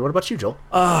been playing. What about you, Joel?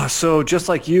 So just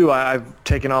like you, I've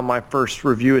taken on my first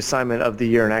review assignment of the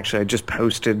year, and actually I just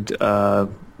posted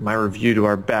my review to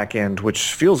our back end,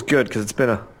 which feels good because it's been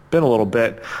a little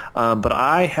bit. But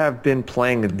I have been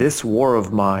playing This War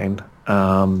of Mine,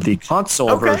 the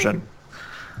console version,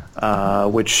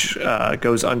 which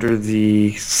goes under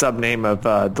the subname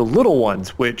of The Little Ones,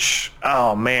 which,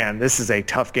 oh man, this is a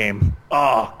tough game.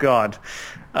 Oh, God.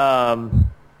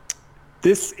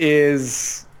 This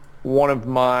is one of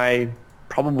my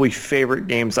probably favorite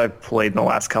games I've played in the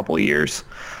last couple of years.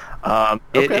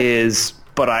 It is,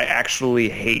 but I actually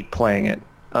hate playing it.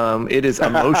 It is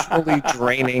emotionally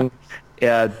draining.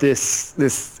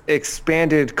 This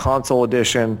expanded console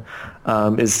edition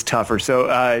is tougher.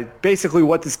 So basically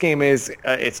what this game is,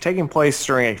 it's taking place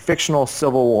during a fictional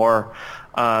civil war,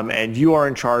 and you are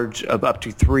in charge of up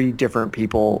to 3 different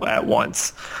people at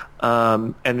once.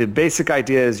 And the basic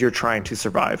idea is you're trying to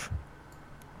survive.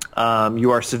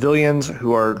 You are civilians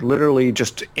who are literally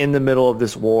just in the middle of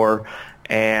this war,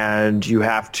 and you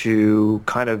have to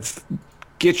kind of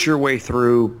get your way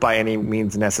through by any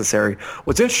means necessary.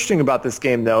 What's interesting about this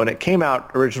game, though, and it came out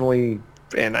originally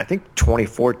in, I think,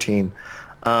 2014,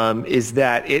 is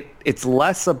that it's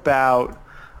less about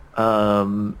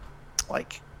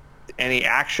any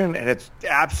action, and it's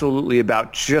absolutely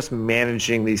about just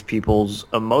managing these people's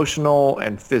emotional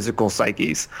and physical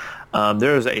psyches.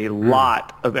 There's a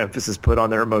lot of emphasis put on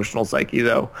their emotional psyche,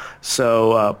 though.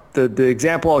 So the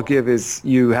example I'll give is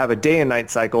you have a day and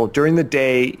night cycle. During the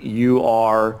day, you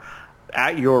are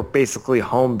at your basically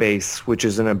home base, which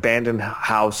is an abandoned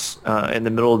house in the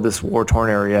middle of this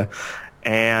war-torn area,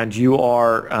 and you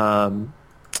are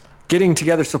getting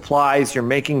together supplies, you're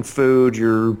making food,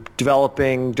 you're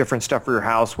developing different stuff for your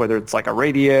house, whether it's like a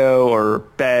radio or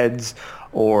beds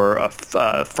or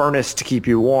a furnace to keep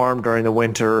you warm during the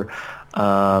winter,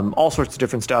 all sorts of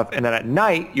different stuff. And then at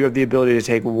night, you have the ability to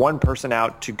take one person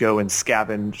out to go and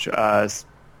scavenge,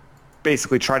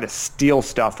 basically try to steal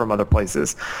stuff from other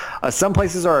places. Some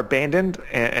places are abandoned,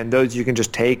 and those you can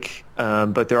just take,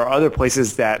 but there are other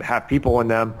places that have people in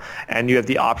them, and you have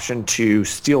the option to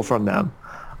steal from them.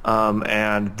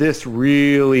 And this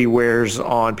really wears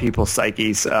on people's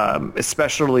psyches,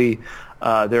 especially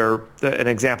an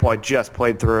example I just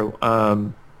played through.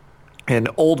 An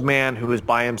old man who was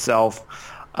by himself,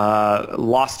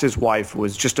 lost his wife,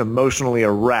 was just emotionally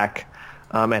a wreck,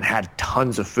 and had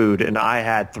tons of food. And I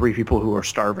had 3 people who were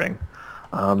starving.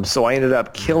 So I ended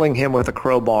up killing him with a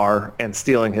crowbar and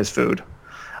stealing his food.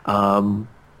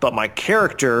 But my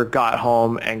character got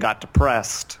home and got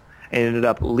depressed and ended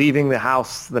up leaving the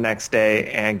house the next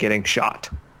day and getting shot.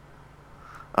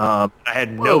 I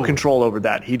had no control over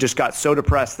that. He just got so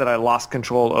depressed that I lost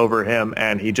control over him,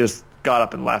 and he just got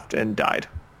up and left and died.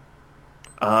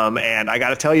 And I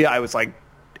got to tell you, I was like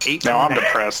 8. Now I'm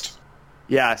depressed.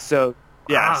 Yeah, so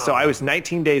I was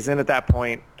 19 days in at that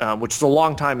point, which is a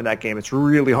long time in that game. It's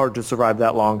really hard to survive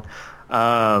that long.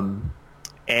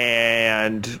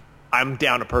 And I'm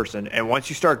down a person. And once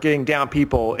you start getting down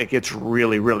people, it gets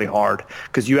really, really hard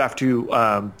because you have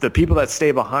to, the people that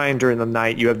stay behind during the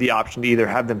night, you have the option to either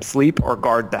have them sleep or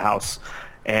guard the house.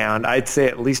 And I'd say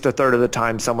at least a third of the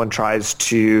time someone tries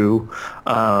to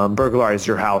burglarize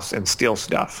your house and steal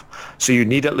stuff. So you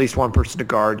need at least one person to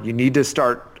guard. You need to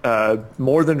start,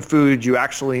 more than food, you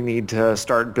actually need to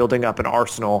start building up an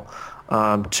arsenal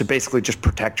to basically just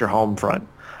protect your home front.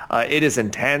 It is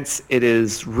intense. It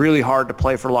is really hard to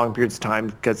play for long periods of time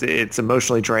because it's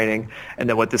emotionally draining. And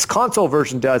then what this console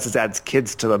version does is adds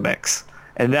kids to the mix.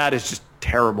 And that is just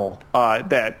terrible.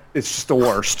 That it's just the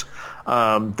worst.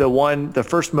 The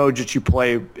first mode that you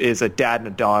play is a dad and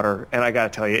a daughter. And I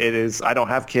got to tell you, it is, I don't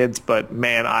have kids, but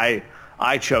man,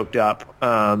 I choked up.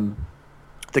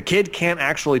 The kid can't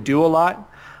actually do a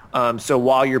lot. So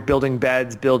while you're building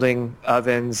beds, building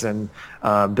ovens, and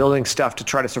building stuff to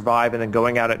try to survive, and then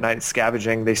going out at night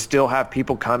scavenging, they still have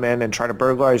people come in and try to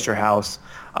burglarize your house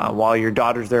while your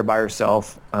daughter's there by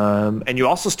herself. And you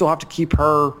also still have to keep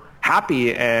her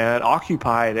happy and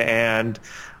occupied and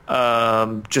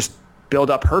just build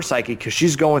up her psyche because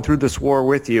she's going through this war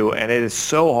with you, and it is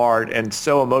so hard and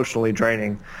so emotionally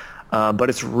draining. But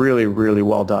it's really, really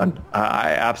well done.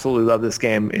 I absolutely love this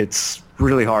game. It's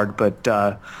really hard,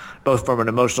 but both from an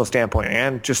emotional standpoint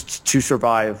and just to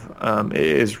survive, it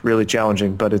is really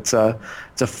challenging. But it's a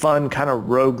fun kind of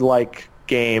roguelike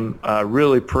game,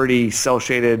 really pretty,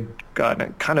 cel-shaded,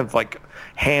 kind of like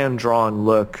hand-drawn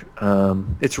look.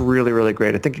 It's really, really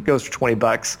great. I think it goes for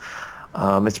 $20.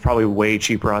 It's probably way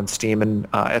cheaper on Steam, and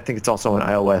I think it's also on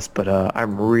iOS. But I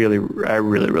really,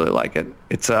 really like it.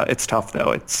 It's tough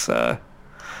though. It's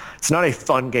not a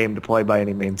fun game to play by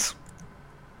any means.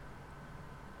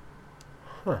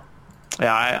 Huh.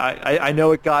 Yeah, I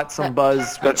know it got some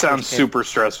buzz. That sounds super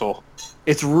stressful.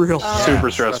 It's real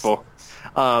Super stressful.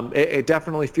 It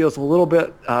definitely feels a little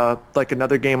bit like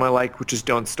another game I like, which is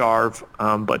Don't Starve.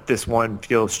 But this one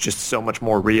feels just so much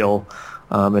more real,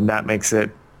 and that makes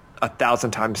it 1,000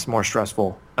 times more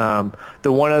stressful.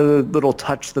 The one other little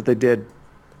touch that they did,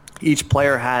 each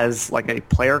player has like a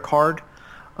player card.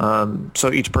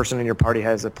 So each person in your party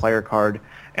has a player card,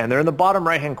 and they're in the bottom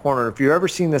right-hand corner. If you've ever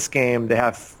seen this game, they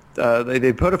have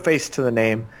they put a face to the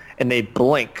name and they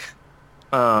blink.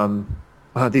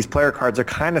 These player cards are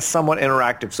kind of somewhat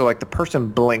interactive, so like the person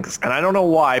blinks, and I don't know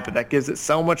why, but that gives it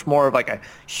so much more of like a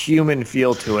human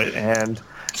feel to it. And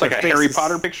it's like a Harry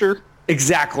Potter picture.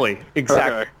 Exactly.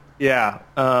 Okay. Yeah,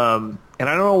 and I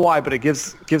don't know why, but it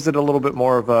gives it a little bit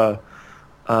more of a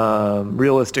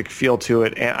realistic feel to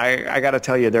it. And I got to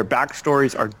tell you, their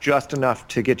backstories are just enough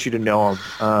to get you to know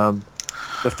them.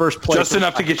 The first play just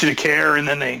enough to get you to care, and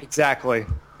then they exactly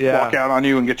walk out on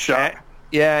you and get shot.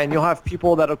 Yeah, and you'll have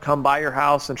people that'll come by your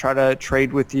house and try to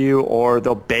trade with you, or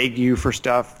they'll beg you for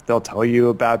stuff. They'll tell you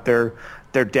about their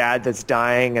dad that's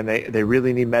dying, and they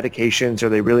really need medications, or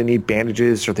they really need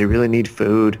bandages, or they really need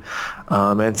food.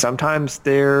 And sometimes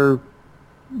they're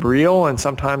real, and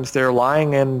sometimes they're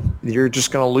lying, and you're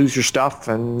just going to lose your stuff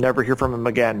and never hear from them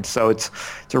again. So it's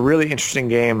a really interesting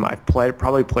game. I've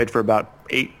probably played for about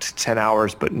 8 to 10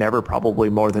 hours, but never probably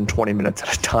more than 20 minutes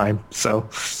at a time. So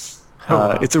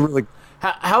it's a really...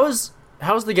 How's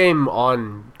the game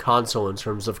on console in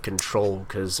terms of control?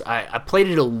 Because I played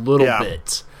it a little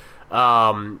bit.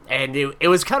 And it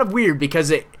was kind of weird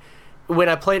because I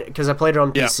played it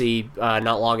on PC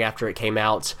not long after it came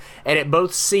out, and it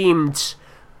both seemed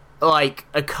like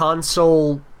a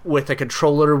console with a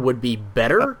controller would be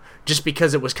better just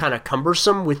because it was kind of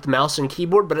cumbersome with the mouse and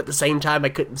keyboard, but at the same time I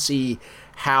couldn't see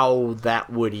how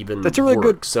that would even That's a really work.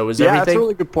 good. So is everything? That's a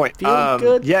really good point. Feeling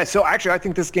good? Yeah. So actually, I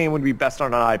think this game would be best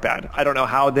on an iPad. I don't know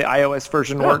how the iOS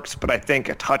version works, but I think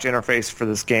a touch interface for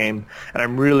this game, and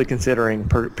I'm really considering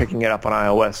picking it up on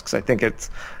iOS because I think its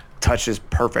touch is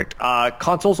perfect.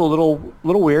 Console's a little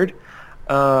weird.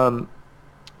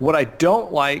 What I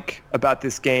don't like about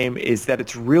this game is that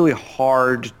it's really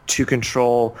hard to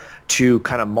control, to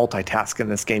kind of multitask in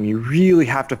this game. You really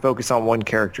have to focus on one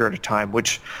character at a time,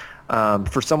 which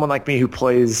for someone like me who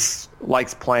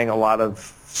likes playing a lot of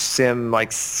sim,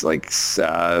 like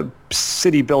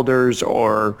city builders,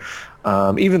 or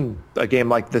even a game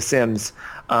like The Sims,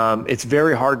 it's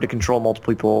very hard to control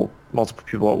multiple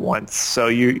people at once. So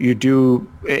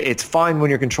it's fine when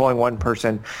you're controlling one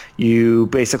person. You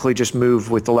basically just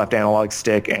move with the left analog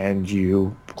stick, and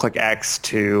you click X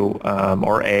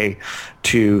or A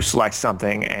to select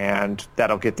something, and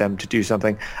that'll get them to do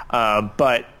something.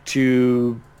 But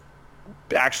to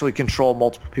actually control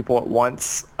multiple people at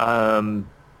once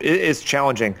is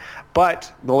challenging.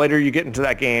 But the later you get into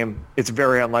that game, it's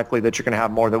very unlikely that you're going to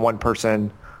have more than one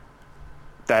person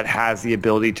that has the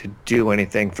ability to do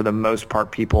anything. For the most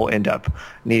part, people end up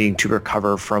needing to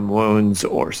recover from wounds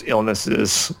or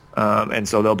illnesses, and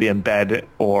so they'll be in bed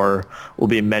or will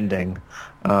be mending.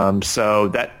 So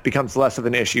that becomes less of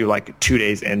an issue like 2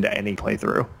 days into any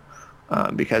playthrough,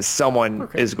 because someone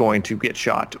is going to get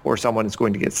shot, or someone is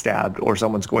going to get stabbed, or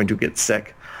someone's going to get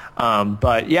sick.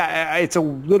 But yeah, it's a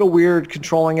little weird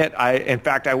controlling it. In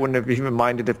fact, I wouldn't have even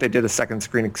minded if they did a second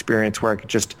screen experience where I could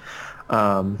just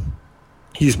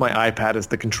use my iPad as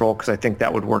the control, because I think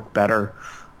that would work better.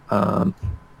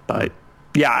 But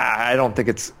yeah, I don't think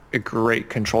it's a great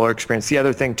controller experience. The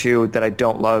other thing too that I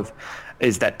don't love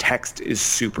is that text is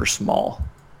super small.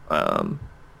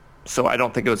 So I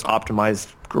don't think it was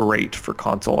optimized great for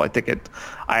console. I think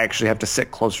I actually have to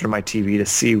sit closer to my TV to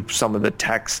see some of the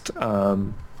text.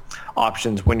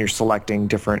 options when you're selecting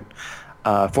different.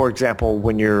 For example,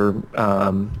 when you're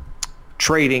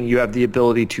trading, you have the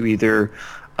ability to either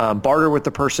barter with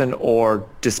the person or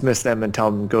dismiss them and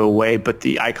tell them to go away, but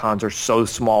the icons are so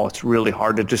small it's really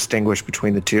hard to distinguish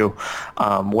between the two.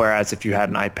 Whereas if you had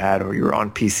an iPad or you were on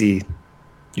PC,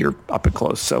 you're up and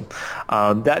close. So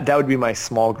that would be my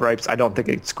small gripes. I don't think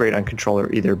it's great on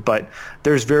controller either, but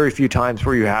there's very few times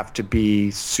where you have to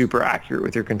be super accurate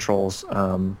with your controls.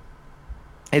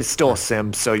 It's still a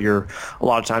sim, so a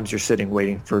lot of times you're sitting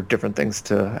waiting for different things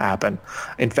to happen.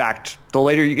 In fact, the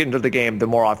later you get into the game, the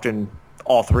more often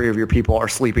all three of your people are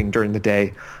sleeping during the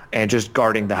day and just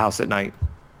guarding the house at night.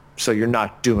 So you're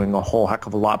not doing a whole heck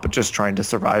of a lot, but just trying to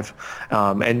survive.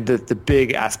 And the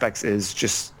big aspects is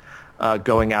just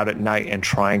going out at night and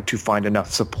trying to find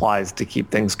enough supplies to keep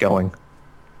things going.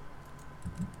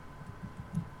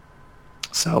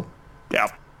 So, yeah.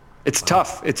 It's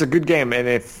tough. It's a good game,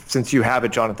 and since you have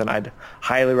it, Jonathan, I'd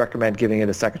highly recommend giving it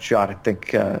a second shot. I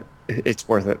think it's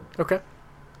worth it. Okay.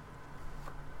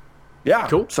 Yeah.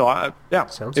 Cool. So,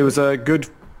 Sounds it was a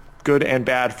good and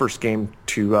bad first game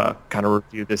to kind of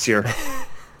review this year.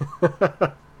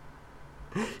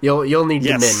 You'll need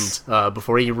to mend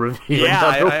before you review.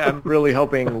 Yeah, I'm really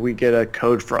hoping we get a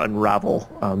code for Unravel.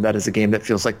 That is a game that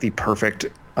feels like the perfect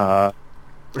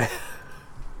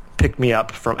pick me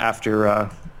up from after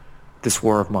this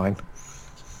war of mine.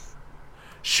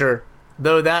 Sure.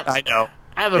 Though I know.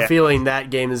 I have a feeling that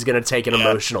game is going to take an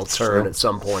emotional turn at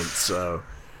some point. So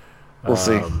we'll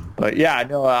see. But yeah,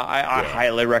 no, I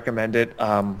highly recommend it.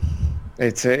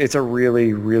 It's a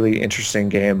really, really interesting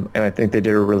game, and I think they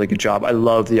did a really good job. I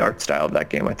love the art style of that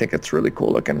game. I think it's really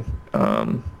cool looking.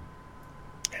 And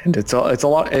it's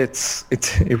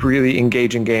a really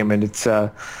engaging game, and it's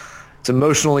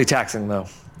emotionally taxing though.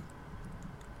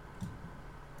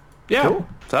 Yeah. Cool.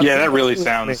 So that really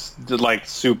sounds like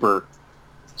super,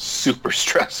 super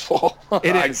stressful.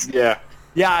 It is. Yeah.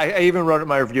 Yeah, I even wrote in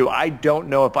my review, I don't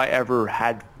know if I ever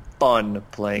had fun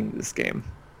playing this game.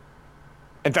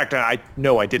 In fact, I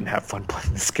know I didn't have fun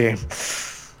playing this game.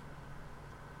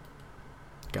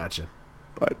 Gotcha.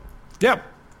 But, yeah.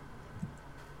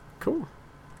 Cool.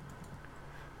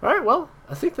 All right, well,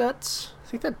 I think that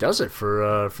does it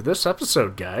for this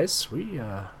episode, guys. We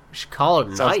should call it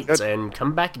a night and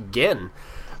come back again.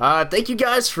 Thank you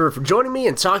guys for joining me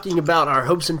and talking about our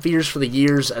hopes and fears for the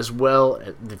year, as well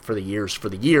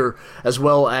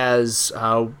as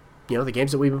the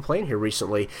games that we've been playing here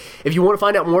recently. If you want to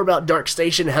find out more about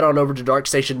DarkStation, head on over to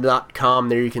darkstation.com.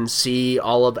 There you can see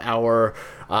all of our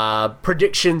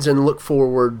predictions and look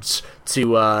forwards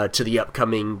to the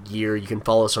upcoming year. You can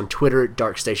follow us on Twitter at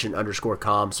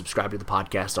darkstation_com, subscribe to the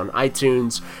podcast on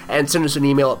iTunes, and send us an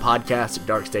email at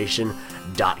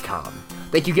podcast@darkstation.com.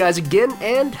 Thank you guys again,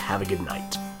 and have a good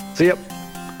night. See ya.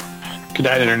 Good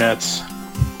night, internets.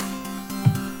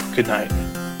 Good night.